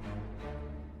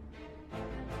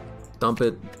 Dump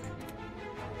it.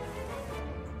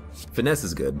 Finesse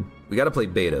is good. We gotta play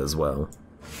Beta as well.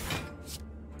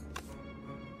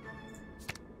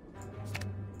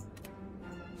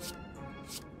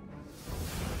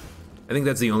 I think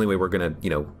that's the only way we're gonna, you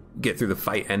know, get through the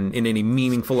fight and in any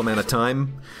meaningful amount of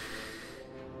time.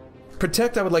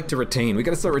 Protect, I would like to retain. We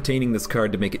gotta start retaining this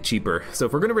card to make it cheaper. So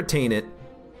if we're gonna retain it,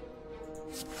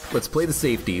 let's play the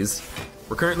safeties.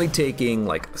 We're currently taking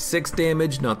like 6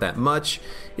 damage, not that much.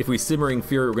 If we Simmering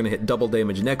Fury, we're gonna hit double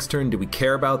damage next turn. Do we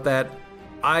care about that?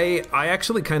 I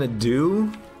actually kind of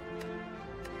do.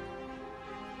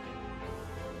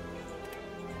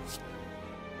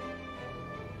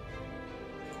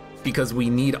 Because we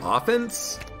need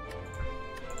offense?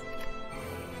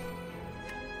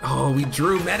 Oh, we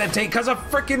drew Meditate because of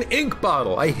frickin' Ink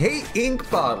Bottle. I hate Ink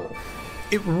Bottle.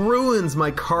 It ruins my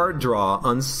card draw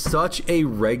on such a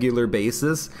regular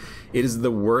basis. It is the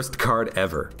worst card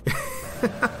ever.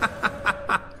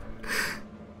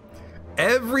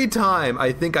 Every time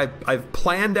I think I've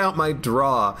planned out my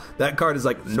draw, that card is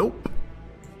like, nope.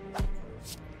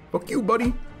 Fuck you,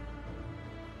 buddy.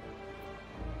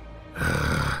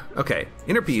 Okay,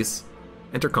 Inner Peace,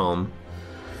 Enter Calm,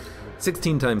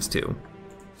 16 times 2.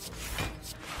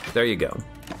 There you go.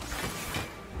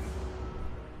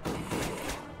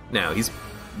 Now, he's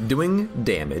doing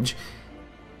damage.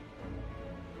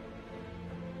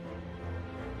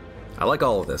 I like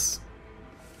all of this.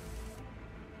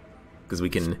 Because we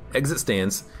can exit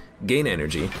stance, gain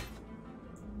energy,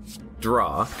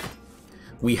 draw.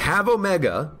 We have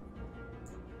Omega.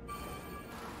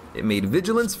 It made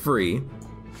Vigilance free.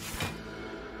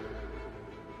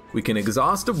 We can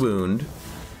exhaust a wound.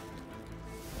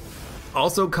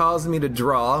 Also caused me to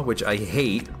draw, which I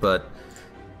hate, but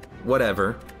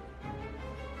whatever.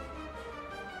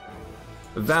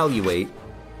 Evaluate.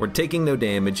 We're taking no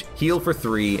damage. Heal for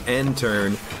 3. End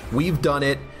turn. We've done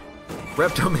it.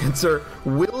 Reptomancer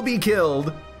will be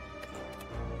killed.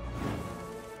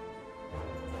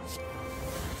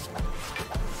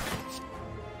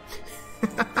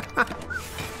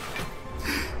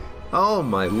 Oh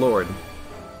my lord.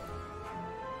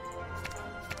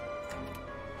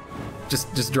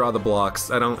 Just draw the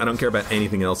blocks. I don't care about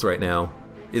anything else right now.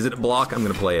 Is it a block? I'm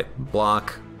gonna play it.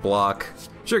 Block, block.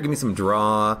 Sure, give me some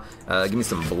draw. Give me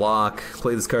some block.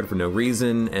 Play this card for no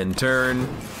reason. End turn.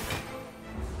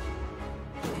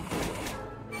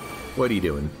 What are you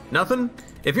doing? Nothing?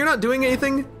 If you're not doing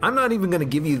anything, I'm not even gonna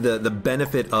give you the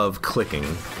benefit of clicking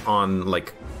on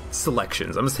like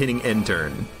selections. I'm just hitting end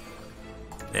turn.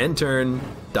 End turn,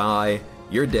 die,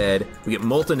 you're dead. We get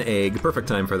Molten Egg, perfect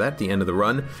time for that, the end of the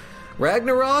run.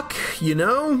 Ragnarok, you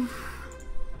know,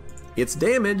 it's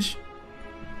damage.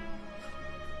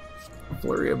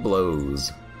 Flurry of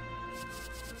Blows.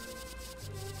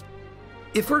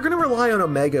 If we're gonna rely on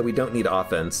Omega, we don't need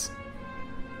offense.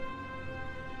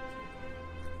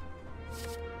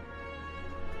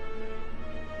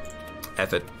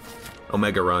 F it.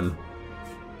 Omega run.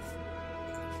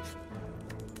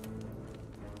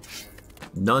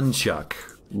 Nunchuck.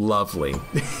 Lovely.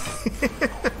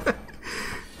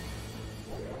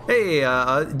 Hey,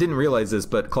 I didn't realize this,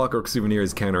 but Clockwork Souvenir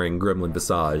is countering Gremlin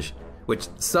Visage. which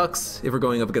sucks if we're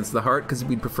going up against the heart, because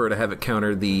we'd prefer to have it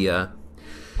counter the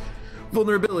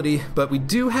vulnerability, but we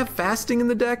do have fasting in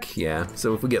the deck, yeah,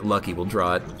 so if we get lucky, we'll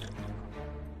draw it.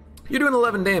 You're doing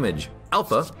 11 damage.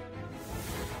 Alpha.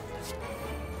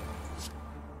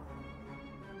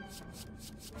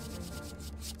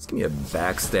 Just give me a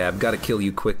backstab, gotta kill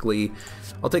you quickly.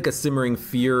 I'll take a Simmering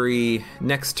Fury.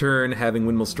 Next turn, having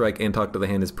Windmill Strike and Talk to the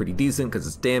Hand is pretty decent because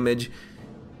it's damage.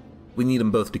 We need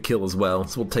them both to kill as well,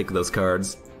 so we'll take those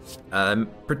cards.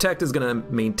 Protect is gonna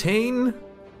maintain.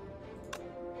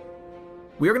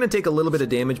 We are going to take a little bit of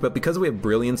damage, but because we have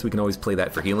Brilliance, we can always play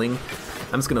that for healing.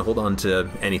 I'm just going to hold on to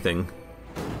anything.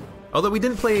 Although we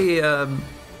didn't play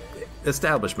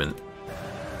Establishment.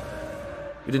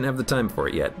 We didn't have the time for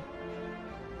it yet.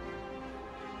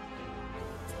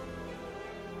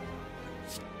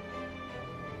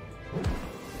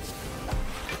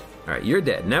 Alright, you're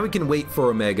dead. Now we can wait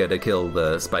for Omega to kill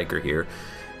the Spiker here.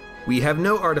 We have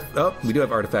no artifact. Oh, we do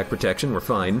have Artifact Protection. We're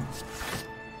fine.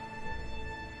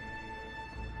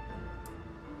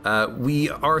 We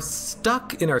are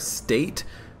stuck in our state,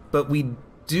 but we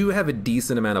do have a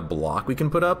decent amount of block we can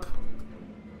put up.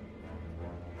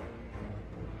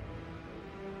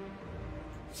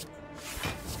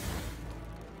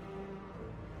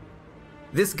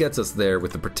 This gets us there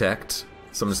with the Protect,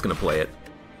 so I'm just gonna play it.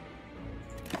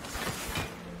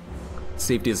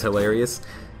 Safety is hilarious.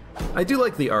 I do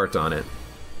like the art on it.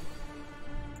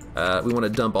 We want to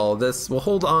dump all of this. We'll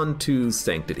hold on to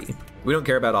Sanctity. We don't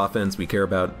care about offense, we care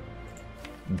about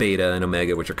Beta and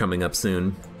Omega, which are coming up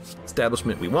soon.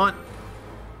 Establishment we want.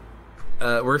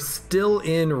 We're still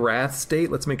in Wrath state.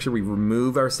 Let's make sure we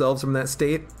remove ourselves from that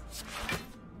state.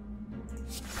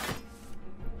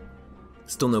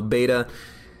 Still no Beta.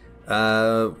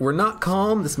 We're not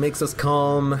calm. This makes us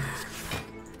calm.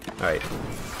 Alright.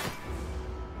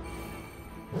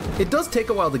 It does take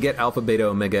a while to get Alpha, Beta,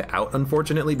 Omega out,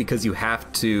 unfortunately, because you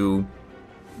have to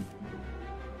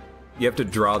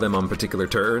draw them on particular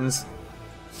turns.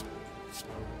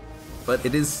 But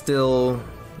it is still,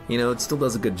 you know, it still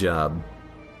does a good job.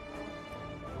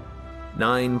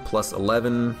 9 plus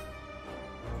 11. Might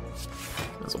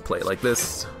as well play it like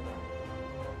this.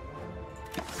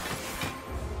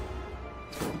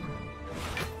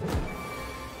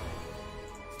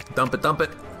 Dump it, dump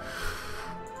it.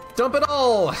 Dump it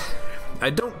all! I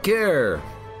don't care.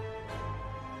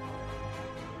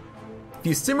 If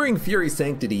you Simmering Fury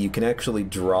Sanctity, you can actually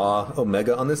draw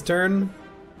Omega on this turn.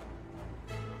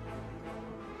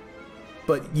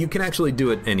 But you can actually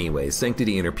do it anyway.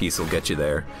 Sanctity Inner Peace will get you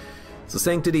there. So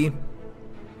Sanctity,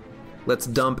 let's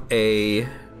dump a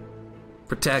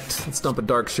Protect, let's dump a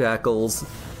Dark Shackles.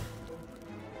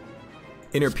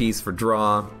 Inner Peace for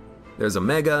draw. There's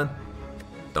Omega.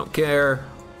 Don't care.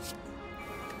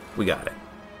 We got it.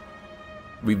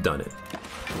 We've done it.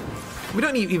 We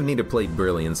don't even need to play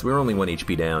Brilliance. We're only 1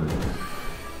 HP down.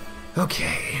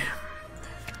 Okay.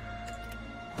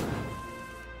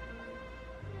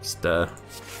 Just,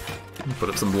 put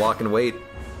up some block and wait.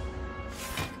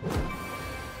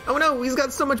 Oh no, he's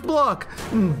got so much block!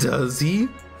 Does he?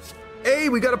 Hey,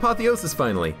 we got Apotheosis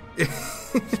finally!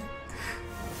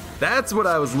 That's what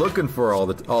I was looking for all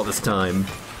this time.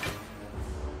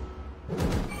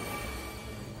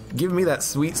 Give me that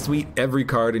sweet, sweet every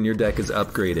card in your deck is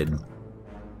upgraded.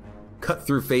 Cut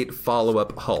Through Fate,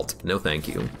 follow-up, halt. No thank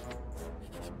you.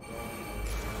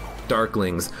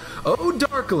 Darklings. Oh,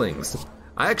 Darklings!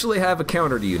 I actually have a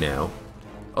counter to you now.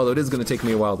 Although it is going to take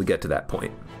me a while to get to that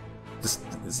point. Just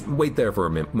wait there for a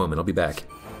moment, I'll be back.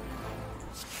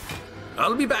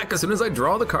 I'll be back as soon as I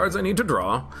draw the cards I need to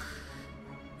draw.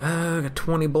 I got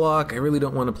 20 block, I really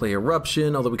don't want to play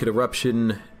Eruption, although we could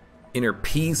Eruption Inner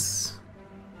Peace.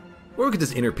 Or we could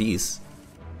just Inner Peace.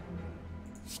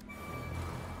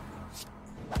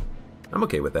 I'm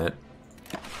okay with that.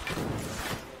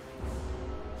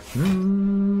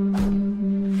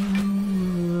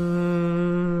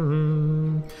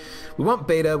 We want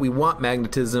Beta, we want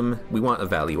Magnetism, we want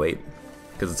Evaluate.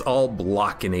 Because it's all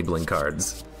block enabling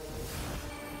cards.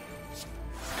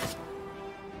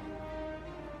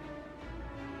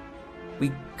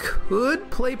 We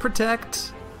could play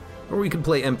Protect, or we could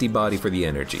play Empty Body for the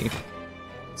energy.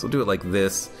 So we'll do it like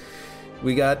this.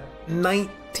 We got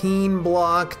 19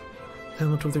 block, 10,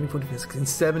 12, 13, 14, 15, 16,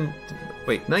 7,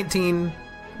 wait, 19,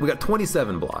 we got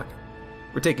 27 block.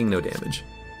 We're taking no damage.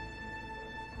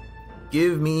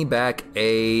 Give me back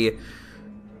a... Give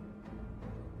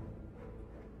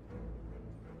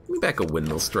me back a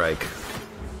Windmill Strike.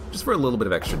 Just for a little bit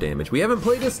of extra damage. We haven't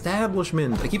played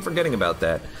Establishment. I keep forgetting about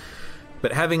that.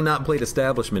 But having not played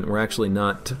Establishment, we're actually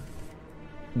not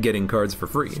getting cards for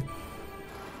free.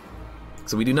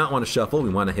 So we do not want to shuffle, we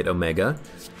want to hit Omega.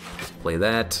 Play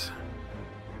that.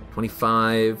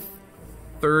 25,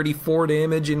 34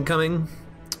 damage incoming.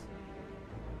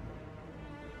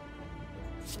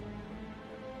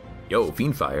 Yo,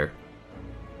 Fiendfire.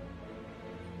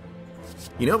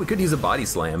 You know, we could use a body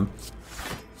slam.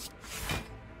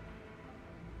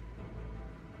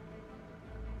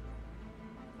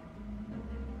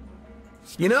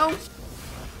 You know?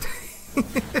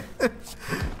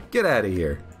 Get out of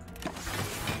here.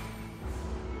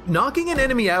 Knocking an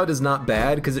enemy out is not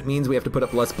bad, because it means we have to put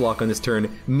up less block on this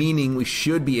turn, meaning we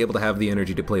should be able to have the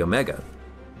energy to play Omega.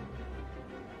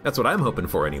 That's what I'm hoping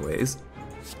for anyways.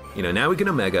 You know, now we can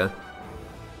Omega.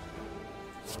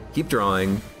 Keep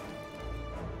drawing.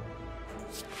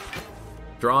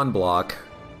 Draw and block.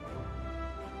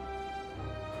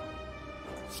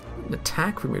 An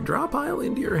attack from your draw pile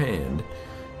into your hand.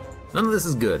 None of this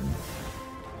is good.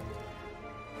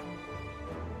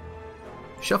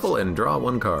 Shuffle and draw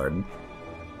one card.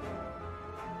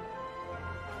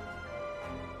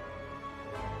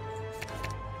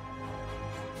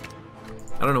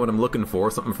 I don't know what I'm looking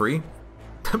for. Something free?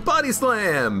 Body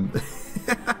slam!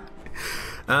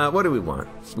 What do we want?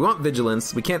 We want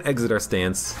vigilance. We can't exit our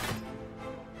stance.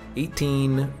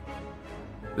 18.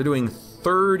 They're doing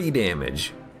 30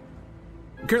 damage.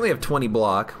 We currently have 20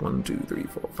 block. 1, 2, 3,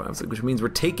 4, 5, 6, which means we're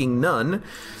taking none.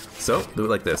 So, do it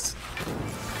like this.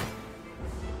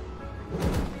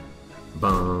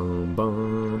 Boom,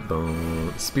 boom,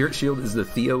 boom. Spirit Shield is the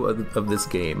Theo of this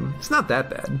game. It's not that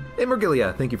bad. Hey,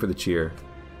 Morgilia, thank you for the cheer.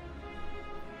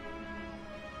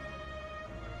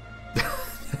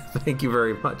 Thank you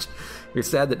very much. You're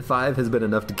sad that 5 has been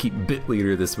enough to keep Bit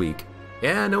Leader this week.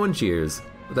 Yeah, no one cheers,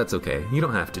 but that's okay. You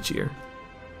don't have to cheer.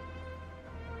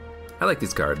 I like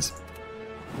these cards.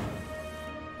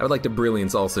 I would like to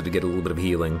Brilliance also to get a little bit of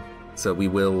healing. So we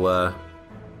will, I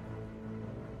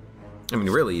mean,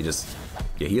 really, you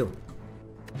heal.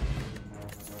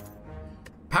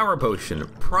 Power Potion.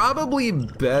 Probably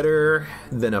better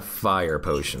than a Fire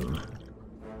Potion.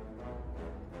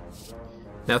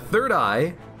 Now, Third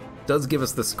Eye does give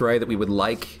us the scry that we would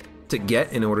like to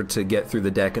get in order to get through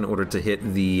the deck, in order to hit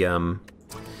the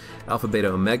Alpha, Beta,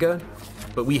 Omega.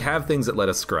 But we have things that let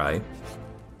us scry.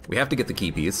 We have to get the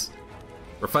key piece.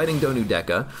 We're fighting Donu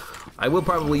Deka. I will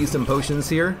probably use some potions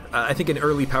here. I think an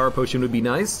early Power Potion would be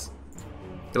nice.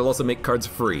 It'll also make cards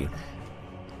free.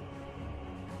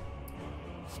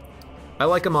 I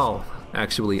like them all,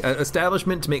 actually.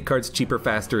 Establishment to make cards cheaper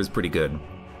faster is pretty good.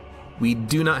 We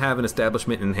do not have an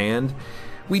Establishment in hand.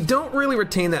 We don't really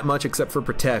retain that much except for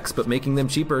Protects, but making them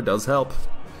cheaper does help.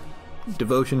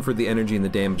 Devotion for the energy and the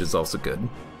damage is also good.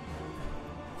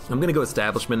 I'm gonna go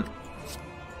Establishment.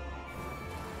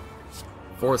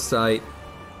 Foresight.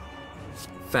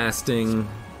 Fasting.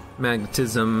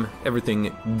 Magnetism.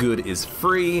 Everything good is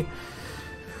free.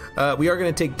 We are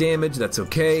gonna take damage, that's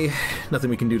okay. Nothing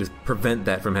we can do to prevent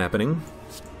that from happening.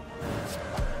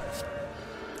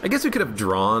 I guess we could have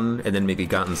drawn and then maybe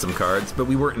gotten some cards, but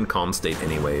we weren't in calm state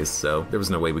anyways, so there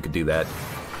was no way we could do that.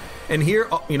 And here,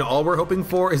 you know, all we're hoping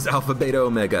for is Alpha, Beta,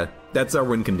 Omega. That's our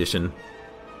win condition.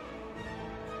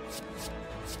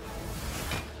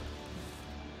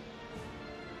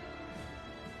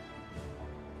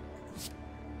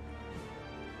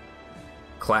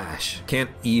 Clash. Can't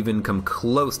even come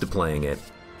close to playing it.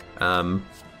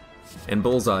 And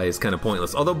Bullseye is kind of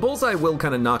pointless. Although Bullseye will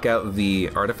kind of knock out the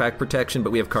artifact protection,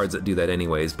 but we have cards that do that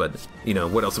anyways, but, you know,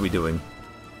 what else are we doing?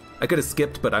 I could have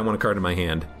skipped, but I want a card in my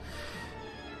hand.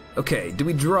 Okay, do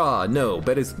we draw? No.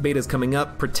 Beta's coming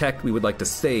up. Protect, we would like to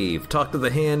save. Talk to the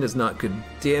hand is not good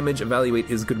damage. Evaluate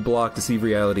is good block. Deceive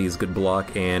reality is good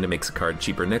block, and it makes a card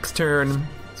cheaper next turn.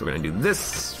 So we're going to do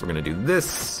this. We're going to do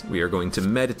this. We are going to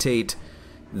meditate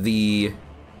the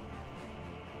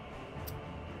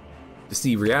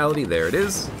Deceive reality. There it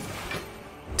is.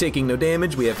 Taking no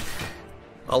damage. We have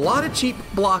a lot of cheap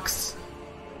blocks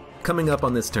coming up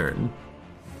on this turn.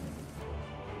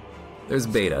 There's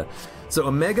Beta. So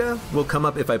Omega will come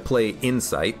up if I play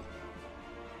Insight.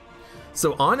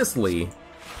 So honestly,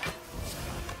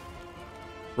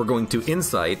 we're going to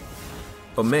Insight,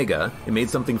 Omega, it made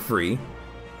something free,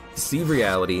 Deceive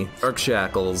Reality, Arc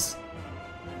Shackles,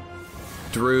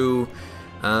 Drew,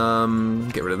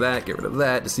 get rid of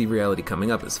that, Deceive Reality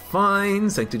coming up is fine,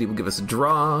 Sanctity will give us a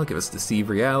draw, give us Deceive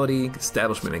Reality,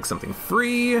 Establishment makes something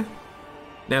free.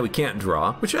 Now we can't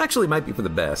draw, which actually might be for the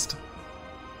best.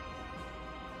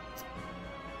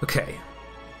 Okay.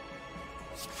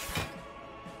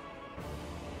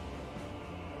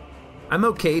 I'm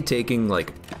okay taking,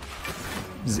 like...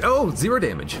 Oh, 0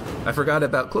 damage. I forgot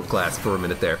about Cloak Clasp for a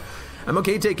minute there. I'm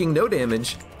okay taking no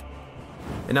damage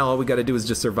And now all we gotta do is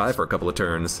just survive for a couple of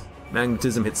turns.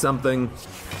 Magnetism hits something.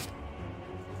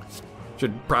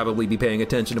 Should probably be paying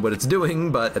attention to what it's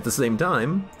doing, but at the same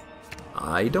time,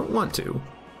 I don't want to.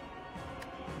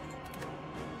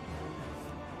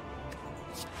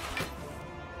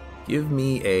 Give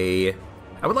me a...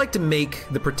 I would like to make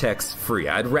the protects free.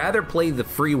 I'd rather play the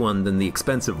free one than the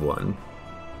expensive one.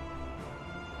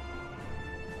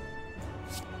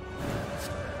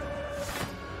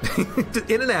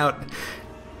 In and out.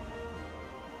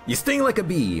 You sting like a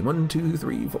bee. 1, 2,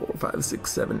 3, 4, 5,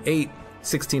 6, 7, 8.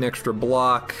 16 extra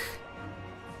block.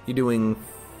 You're doing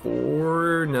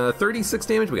 36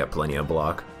 damage. We got plenty of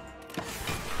block.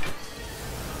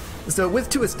 So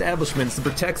with 2 establishments, the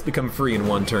protects become free in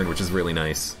 1 turn, which is really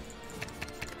nice.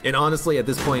 And honestly, at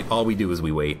this point, all we do is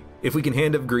we wait. If we can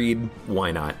Hand of Greed,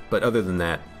 why not? But other than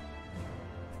that,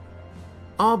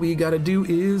 all we gotta do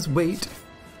is wait.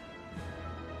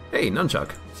 Hey, Nunchuck.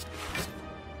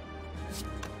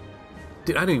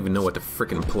 Dude, I don't even know what to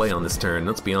frickin' play on this turn,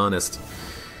 let's be honest.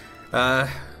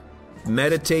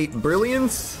 Meditate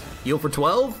Brilliance, heal for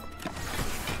 12.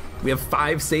 We have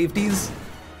 5 safeties.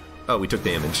 Oh, we took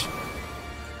damage.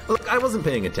 Look, I wasn't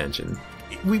paying attention.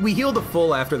 We healed a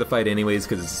full after the fight anyways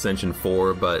because it's Ascension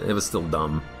 4, but it was still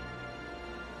dumb.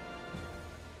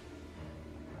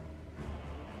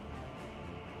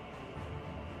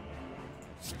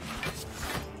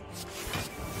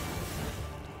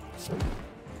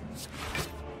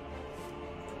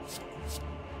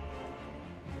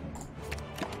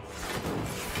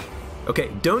 Okay,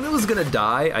 Donu's gonna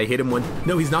die. I hit him one.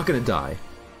 No, he's not gonna die.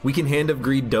 We can Hand of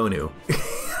Greed Donu.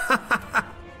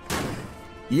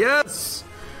 Yes!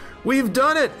 We've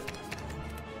done it!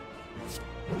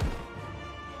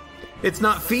 It's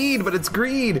not feed, but it's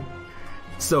greed!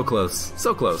 So close,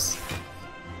 so close.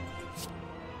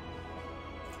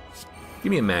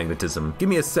 Give me a magnetism. Give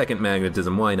me a second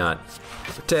magnetism, why not?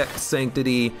 Protect,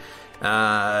 Sanctity,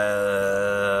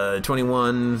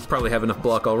 21, probably have enough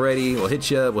block already. We'll hit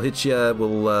ya,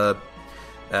 we'll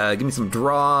give me some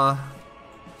draw.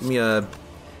 Give me a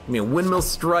windmill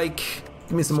strike.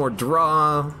 Give me some more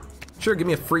draw. Sure, give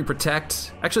me a free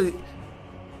protect. Actually,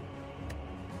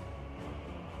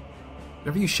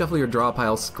 whenever you shuffle your draw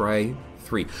pile, scry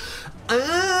 3.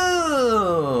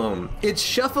 Oh! It's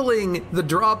shuffling the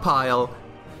draw pile,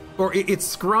 or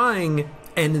it's scrying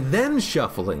and then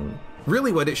shuffling.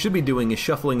 Really what it should be doing is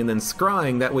shuffling and then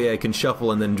scrying, that way I can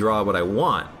shuffle and then draw what I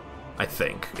want, I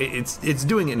think. It's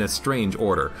doing it in a strange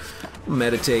order.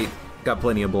 Meditate, got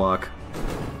plenty of block.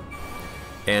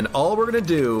 And all we're gonna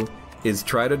do is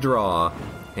try to draw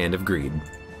Hand of Greed,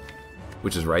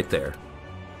 which is right there.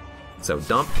 So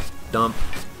dump, dump,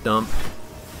 dump.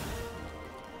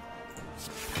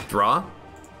 Draw,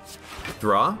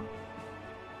 draw,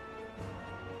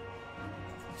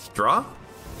 draw.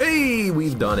 Hey,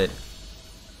 we've done it.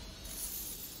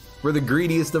 We're the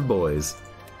greediest of boys.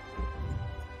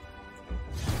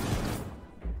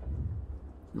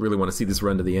 Really want to see this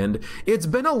run to the end. It's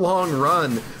been a long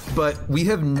run, but we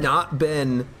have not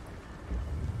been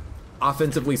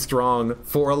offensively strong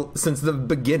since the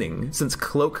beginning, since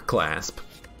Cloak Clasp.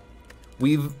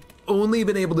 We've only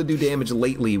been able to do damage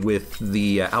lately with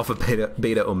the Alpha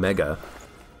Beta Omega,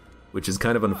 which is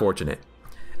kind of unfortunate.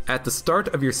 At the start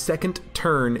of your second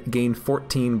turn, gain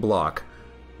 14 block.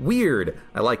 Weird.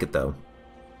 I like it though.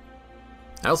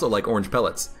 I also like orange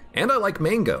pellets, and I like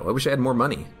mango. I wish I had more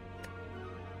money.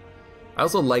 I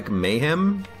also like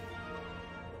Mayhem,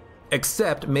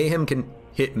 except Mayhem can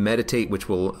hit Meditate, which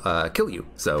will kill you,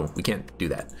 so we can't do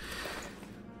that.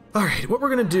 Alright, what we're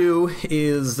gonna do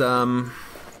is, we're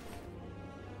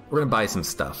gonna buy some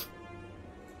stuff.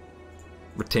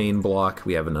 Retain block,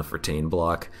 we have enough retain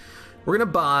block. We're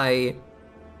gonna buy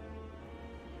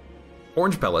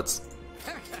orange pellets.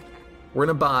 We're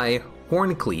gonna buy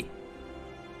horn cleat.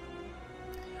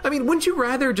 I mean, wouldn't you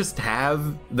rather just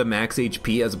have the max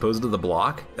HP as opposed to the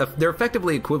block? They're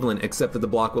effectively equivalent, except that the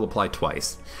block will apply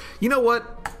twice. You know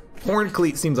what? Horn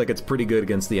cleat seems like it's pretty good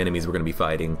against the enemies we're gonna be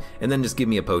fighting. And then just give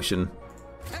me a potion.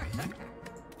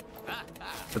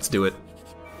 Let's do it.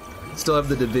 Still have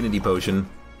the divinity potion.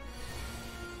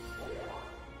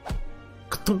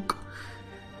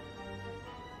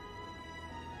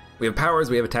 We have powers,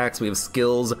 we have attacks, we have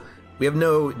skills. We have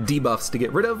no debuffs to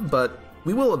get rid of, but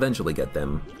we will eventually get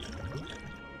them.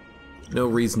 No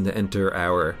reason to enter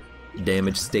our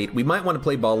damage state. We might want to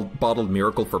play Bottled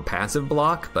Miracle for passive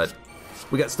block, but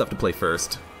we got stuff to play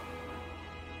first.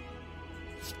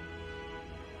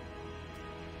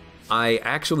 I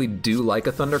actually do like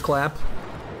a Thunderclap.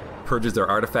 Purges their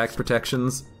artifact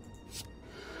protections.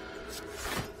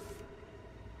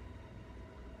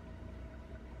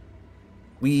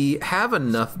 We have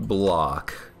enough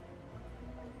block.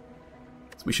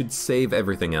 So we should save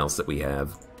everything else that we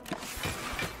have.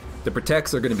 The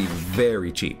protects are going to be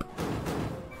very cheap.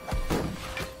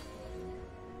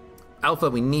 Alpha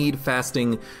we need,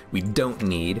 fasting we don't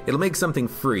need. It'll make something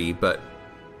free, but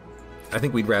I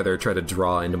think we'd rather try to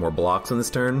draw into more blocks on this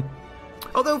turn.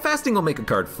 Although fasting will make a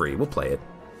card free, we'll play it.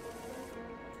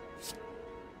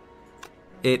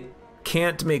 It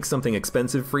can't make something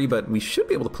expensive free, but we should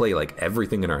be able to play like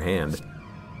everything in our hand.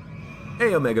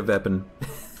 Hey, Omega Veppin.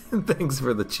 Thanks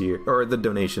for the cheer, or the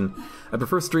donation. I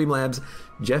prefer Streamlabs.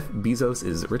 Jeff Bezos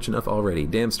is rich enough already.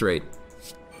 Damn straight.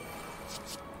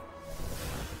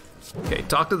 Okay,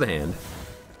 talk to the hand.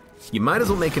 You might as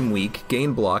well make him weak,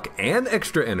 gain block, and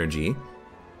extra energy.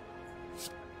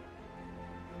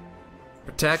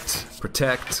 Protect,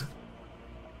 protect.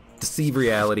 Deceive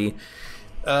reality.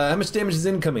 How much damage is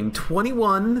incoming?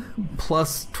 21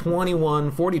 plus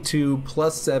 21, 42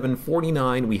 plus 7,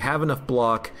 49. We have enough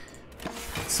block.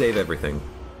 Save everything.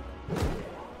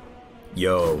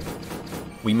 Yo.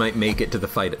 We might make it to the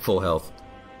fight at full health.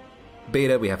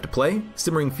 Beta, we have to play.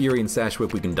 Simmering Fury and Sash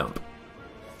Whip we can dump.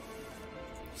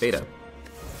 Beta.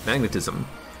 Magnetism.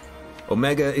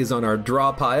 Omega is on our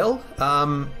draw pile.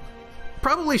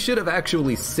 Probably should have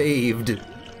actually saved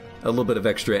a little bit of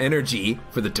extra energy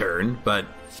for the turn, but,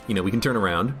 you know, we can turn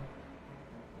around.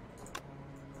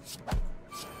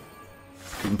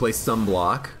 We can play some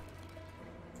block.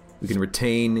 We can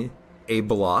retain a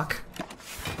block.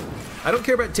 I don't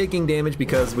care about taking damage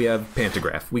because we have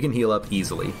Pantograph. We can heal up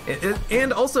easily.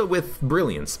 And also with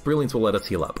Brilliance. Brilliance will let us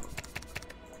heal up.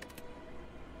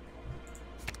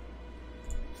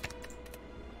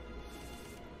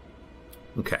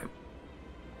 Okay.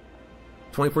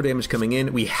 24 damage coming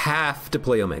in. We have to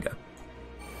play Omega.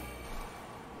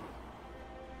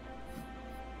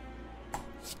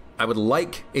 I would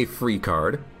like a free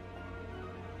card.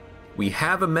 We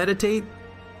have a Meditate,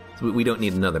 so we don't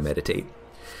need another Meditate.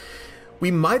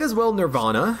 We might as well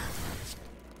Nirvana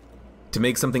to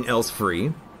make something else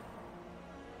free.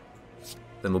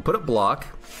 Then we'll put up block,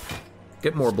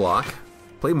 get more block,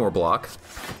 play more block.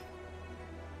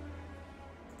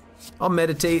 I'll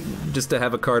Meditate just to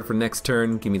have a card for next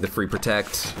turn. Give me the free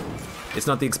protect. It's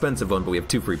not the expensive one, but we have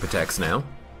 2 free protects now.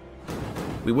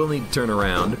 We will need to turn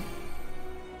around.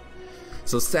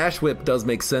 So Sash Whip does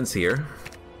make sense here.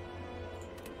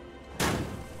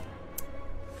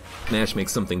 Nash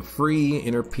makes something free.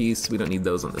 Inner Peace, we don't need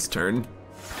those on this turn.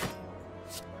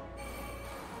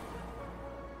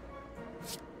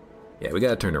 Yeah, we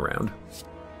gotta turn around.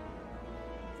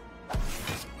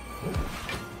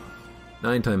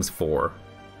 9 times 4.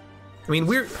 I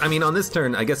mean, on this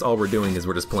turn, I guess all we're doing is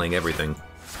we're just playing everything.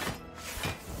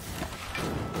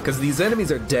 Because these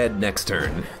enemies are dead next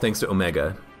turn, thanks to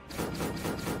Omega.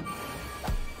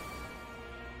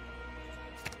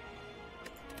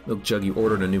 Milk Jug, you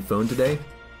ordered a new phone today?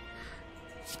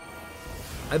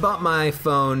 I bought my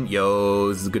phone... Yo,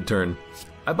 this is a good turn.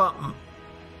 I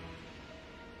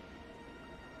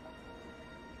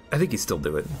think you still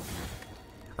do it.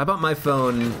 I bought my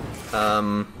phone,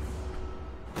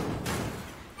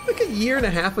 like a year and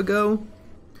a half ago,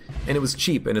 and it was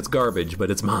cheap, and it's garbage, but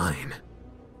it's mine.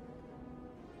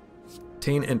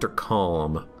 Obtain, enter,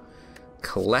 calm.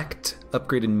 Collect,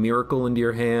 upgraded miracle into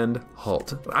your hand,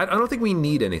 halt. I don't think we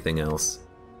need anything else.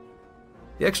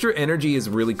 The extra energy is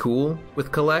really cool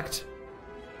with collect.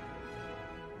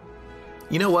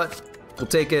 You know what? We'll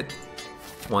take it.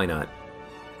 Why not?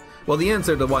 Well, the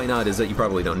answer to why not is that you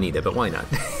probably don't need it, but why not?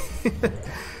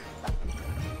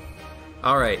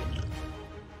 Alright.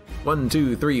 1,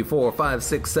 2, 3, 4, 5,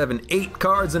 6, 7, 8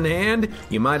 cards in hand.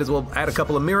 You might as well add a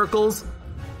couple of miracles.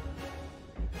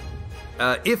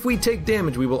 If we take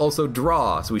damage, we will also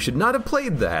draw, so we should not have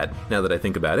played that, now that I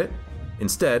think about it.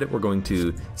 Instead, we're going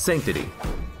to Sanctity.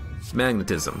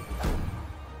 Magnetism.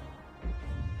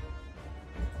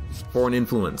 Foreign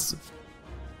Influence.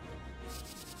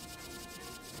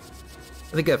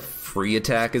 I think a free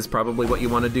attack is probably what you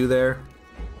want to do there.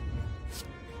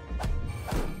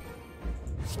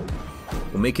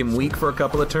 We'll make him weak for a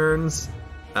couple of turns.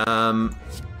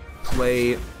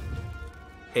 Play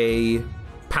a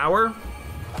power.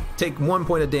 Take 1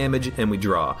 point of damage and we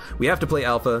draw. We have to play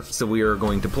Alpha, so we are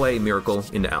going to play Miracle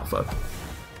into Alpha.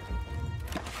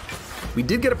 We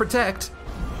did get a Protect.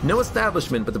 No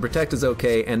Establishment, but the Protect is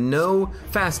okay, and no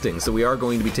Fasting, so we are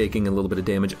going to be taking a little bit of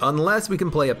damage, unless we can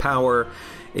play a Power,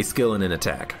 a Skill, and an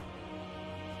Attack.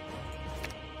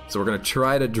 So we're going to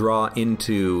try to draw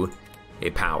into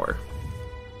a Power.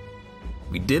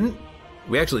 We didn't.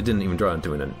 We actually didn't even draw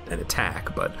into an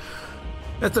attack, but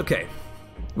that's okay.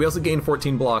 We also gained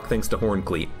 14 block thanks to Horn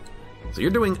Cleat. So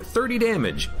you're doing 30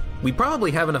 damage. We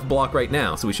probably have enough block right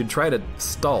now, so we should try to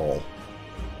stall.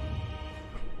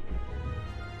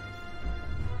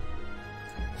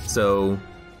 So,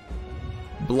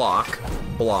 block,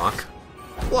 block,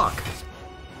 block.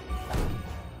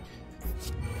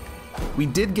 We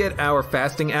did get our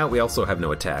fasting out. We also have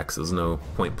no attacks. There's no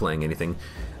point playing anything.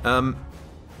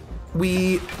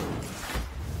 We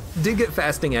did get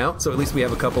fasting out, so at least we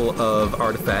have a couple of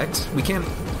artifacts. We can't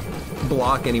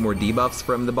block any more debuffs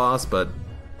from the boss, but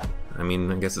I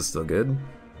mean, I guess it's still good.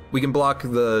 We can block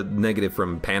the negative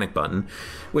from Panic Button,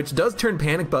 which does turn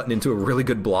Panic Button into a really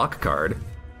good block card.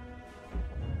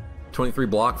 23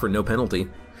 block for no penalty.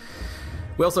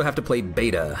 We also have to play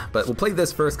Beta, but we'll play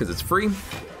this first because it's free.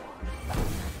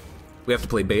 We have to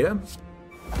play Beta.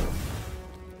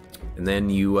 And then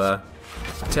you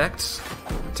protect,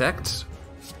 protect.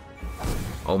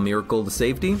 All miracle to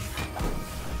safety.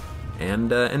 And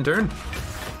turn.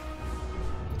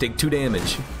 Take 2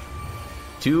 damage.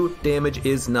 2 damage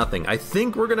is nothing. I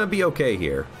think we're gonna be okay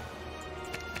here.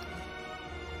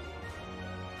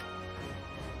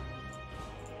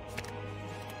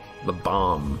 The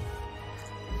bomb.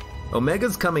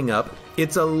 Omega's coming up.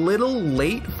 It's a little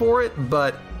late for it,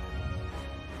 but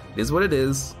it is what it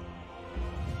is.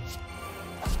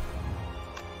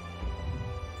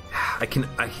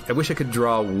 I wish I could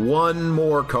draw one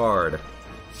more card.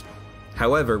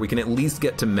 However, we can at least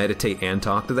get to meditate and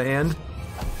talk to the hand.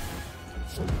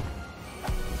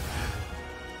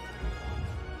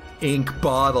 Ink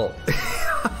Bottle.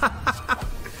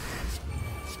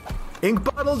 Ink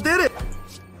Bottle did it!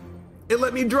 It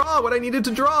let me draw what I needed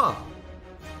to draw.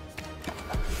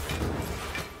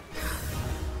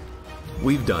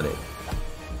 We've done it.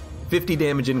 50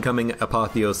 damage incoming,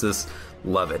 Apotheosis.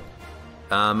 Love it.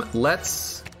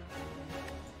 Let's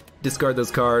discard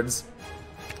those cards.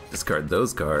 Discard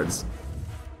those cards.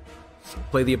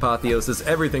 Play the Apotheosis.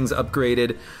 Everything's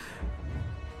upgraded.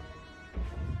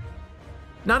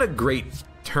 Not a great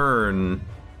turn.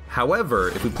 However,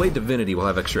 if we play Divinity, we'll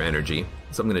have extra energy.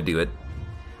 So I'm gonna do it.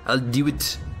 I'll do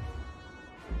it.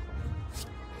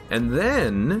 And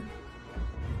then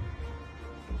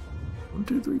 1,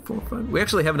 2, 3, 4, 5. We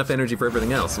actually have enough energy for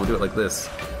everything else, so we'll do it like this.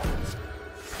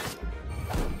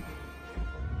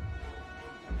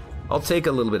 I'll take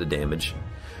a little bit of damage.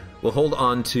 We'll hold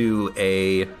on to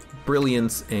a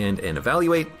Brilliance and an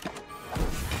Evaluate.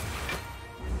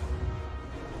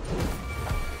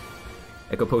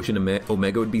 Echo Potion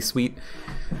Omega would be sweet.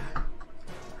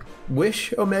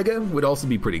 Wish Omega would also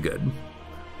be pretty good.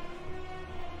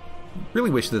 Really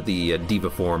wish that the Diva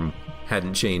form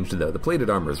hadn't changed, though. The plated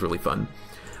armor is really fun.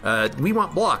 We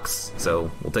want blocks,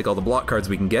 so we'll take all the block cards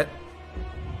we can get.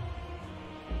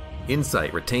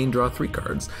 Insight, retain, draw 3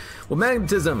 cards. Well,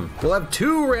 Magnetism, we'll have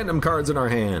 2 random cards in our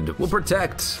hand. We'll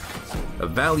protect,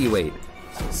 Evaluate,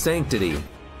 Sanctity,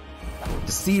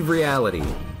 Deceive Reality.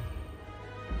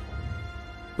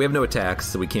 We have no attacks,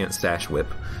 so we can't Stash Whip.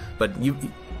 But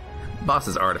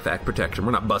boss's artifact protection,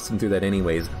 we're not busting through that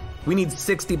anyways. We need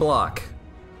 60 block.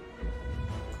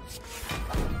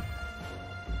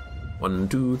 1,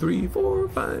 2, 3, 4,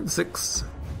 5, 6.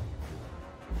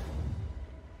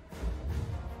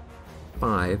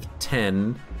 5,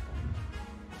 10.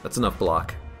 That's enough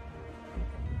block.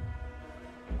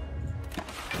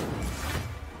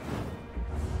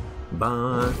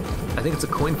 But I think it's a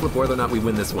coin flip whether or not we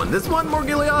win this one. This one,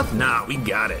 Morgiliath? Nah, we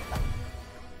got it.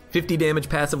 50 damage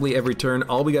passively every turn.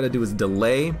 All we gotta do is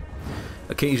delay,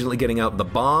 occasionally getting out the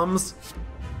bombs.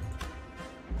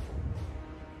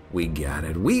 We got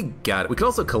it. We got it. We could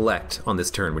also collect on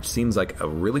this turn, which seems like a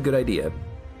really good idea.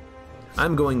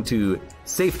 I'm going to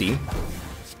safety.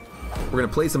 We're gonna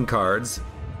play some cards.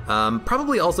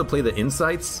 Probably also play the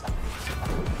Insights.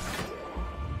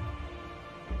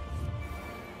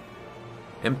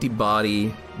 Empty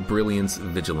Body, Brilliance,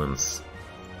 Vigilance.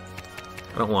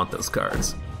 I don't want those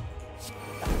cards.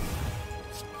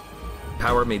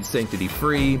 Power made Sanctity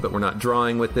free, but we're not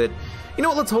drawing with it. You know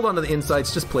what, let's hold on to the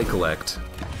Insights, just play Collect.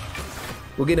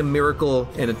 We'll get a Miracle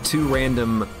and 2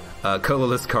 random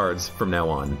colorless cards from now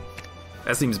on.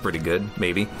 That seems pretty good,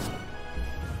 maybe.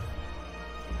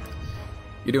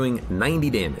 You're doing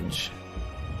 90 damage.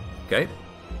 Okay.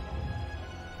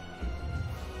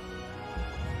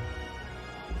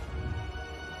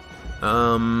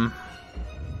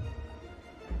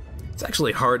 It's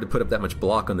actually hard to put up that much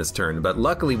block on this turn, but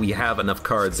luckily we have enough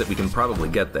cards that we can probably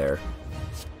get there.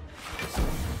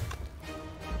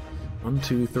 1,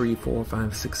 2, 3, 4,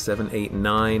 5, 6, 7, 8,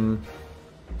 9.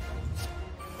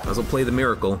 Might as well play the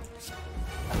Miracle.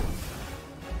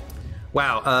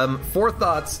 Wow, 4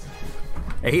 thoughts.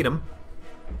 I hate them.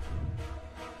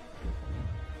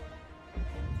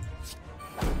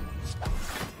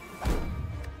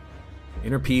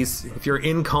 Inner Peace. If you're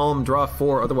in Calm, draw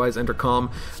 4, otherwise enter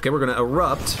Calm. Okay, we're gonna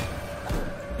Erupt.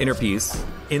 Inner Peace.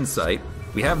 Insight.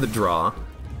 We have the draw.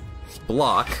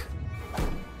 Block.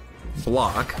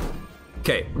 Block.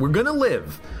 Okay, we're gonna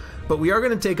live, but we are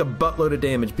gonna take a buttload of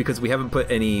damage because we haven't put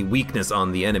any weakness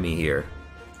on the enemy here.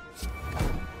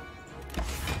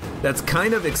 That's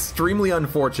kind of extremely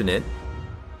unfortunate.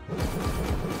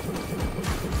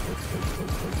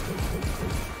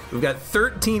 We've got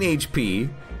 13 HP.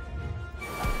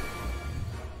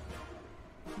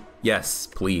 Yes,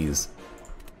 please.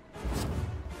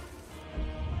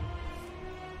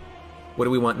 What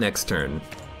do we want next turn?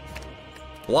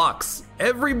 Blocks.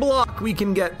 Every block we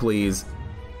can get, please.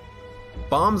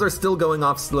 Bombs are still going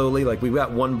off slowly, like we've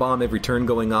got 1 bomb every turn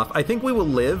going off. I think we will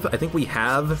live. I think we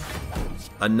have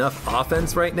enough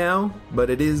offense right now, but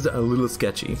it is a little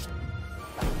sketchy.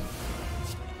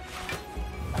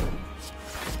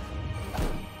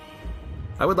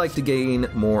 I would like to gain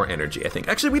more energy, I think.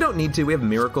 Actually, we don't need to. We have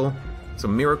Miracle. So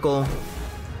Miracle,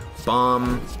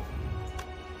 Bomb,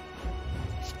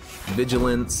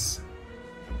 Vigilance,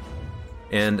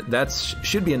 and that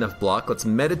should be enough block. Let's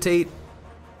Meditate.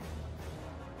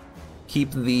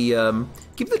 Keep the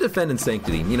Defend and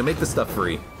Sanctity. You know, make the stuff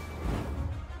free.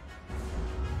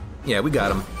 Yeah, we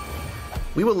got him.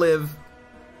 We will live.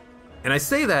 And I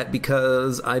say that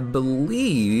because I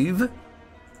believe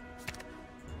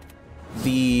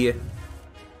the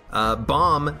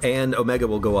bomb and Omega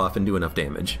will go off and do enough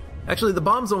damage. Actually, the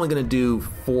bomb's only going to do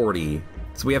 40,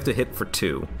 so we have to hit for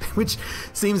 2, which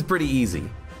seems pretty easy.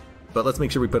 But let's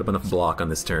make sure we put up enough block on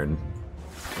this turn.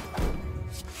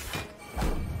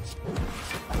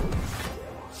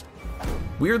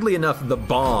 Weirdly enough, the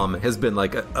bomb has been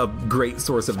like a great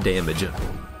source of damage.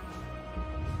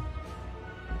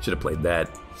 Should have played that.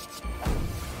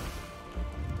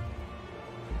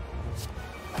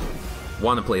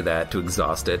 Want to play that to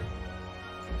exhaust it.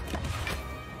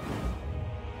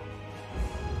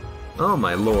 Oh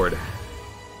my lord.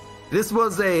 This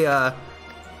was a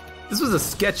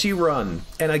sketchy run,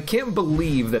 and I can't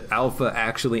believe that Alpha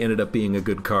actually ended up being a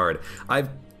good card. I've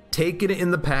taken it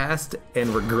in the past and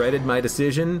regretted my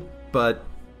decision, but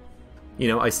you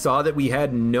know, I saw that we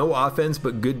had no offense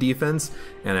but good defense,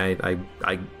 and I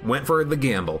went for the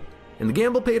gamble, and the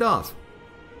gamble paid off.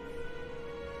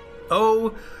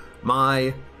 Oh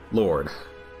my lord.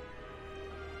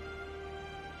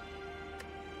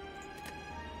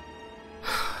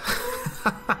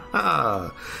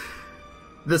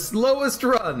 The slowest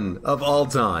run of all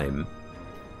time,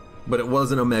 but it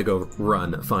was an Omega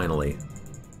run finally.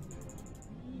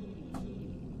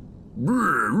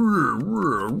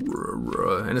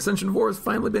 And Ascension 4 has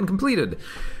finally been completed.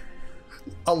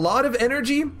 A lot of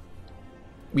energy.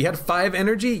 We had 5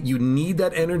 energy. You need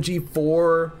that energy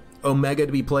for Omega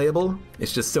to be playable.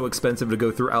 It's just so expensive to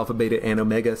go through Alpha, Beta, and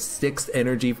Omega. 6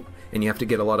 energy, and you have to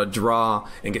get a lot of draw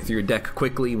and get through your deck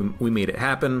quickly. We made it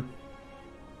happen.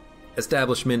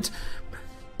 Establishment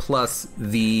plus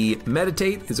the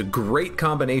Meditate is a great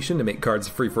combination to make cards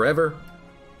free forever.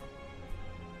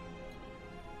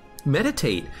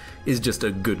 Meditate is just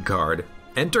a good card.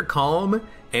 Enter Calm,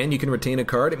 and you can retain a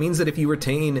card. It means that if you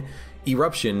retain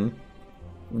Eruption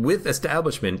with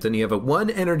Establishment, then you have a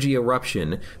 1 energy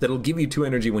Eruption that'll give you 2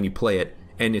 energy when you play it,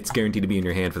 and it's guaranteed to be in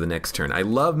your hand for the next turn. I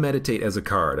love Meditate as a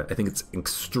card. I think it's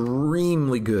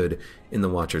extremely good in the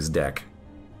Watcher's deck.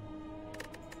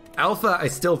 Alpha, I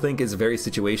still think, is very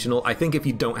situational. I think if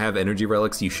you don't have energy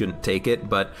relics, you shouldn't take it,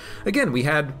 but again, we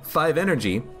had 5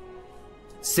 energy.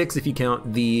 6 if you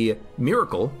count the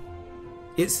Miracle.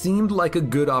 It seemed like a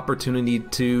good opportunity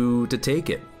to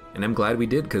take it, and I'm glad we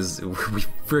did, because we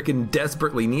freaking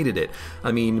desperately needed it.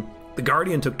 I mean, the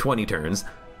Guardian took 20 turns,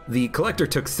 the Collector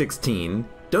took 16,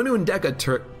 Donu and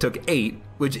Deka took 8,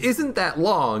 which isn't that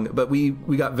long, but we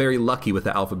got very lucky with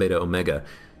the Alpha, Beta, Omega.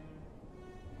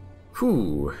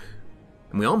 Whew.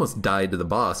 And we almost died to the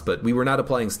boss, but we were not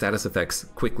applying status effects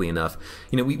quickly enough.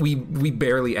 You know, we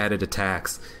barely added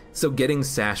attacks. So getting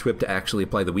Sash Whip to actually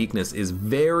apply the weakness is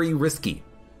very risky.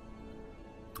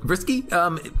 Risky?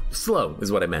 Slow is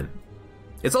what I meant.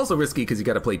 It's also risky because you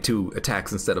gotta play 2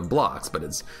 attacks instead of blocks, but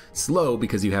it's slow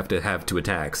because you have to have 2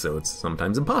 attacks, so it's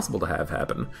sometimes impossible to have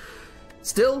happen.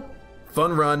 Still,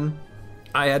 fun run.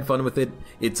 I had fun with it.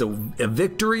 It's a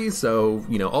victory, so,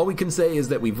 you know, all we can say is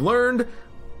that we've learned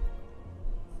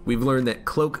that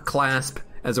Cloak Clasp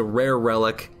as a rare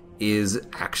relic is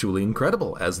actually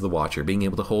incredible as the Watcher, being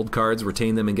able to hold cards,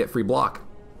 retain them, and get free block.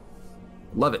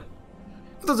 Love it.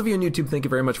 For those of you on YouTube, thank you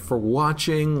very much for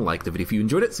watching. Like the video if you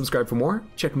enjoyed it, subscribe for more.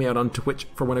 Check me out on Twitch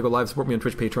for when I go live, support me on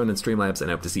Twitch, Patreon, and Streamlabs,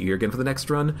 and I hope to see you here again for the next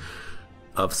run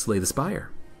of Slay the Spire.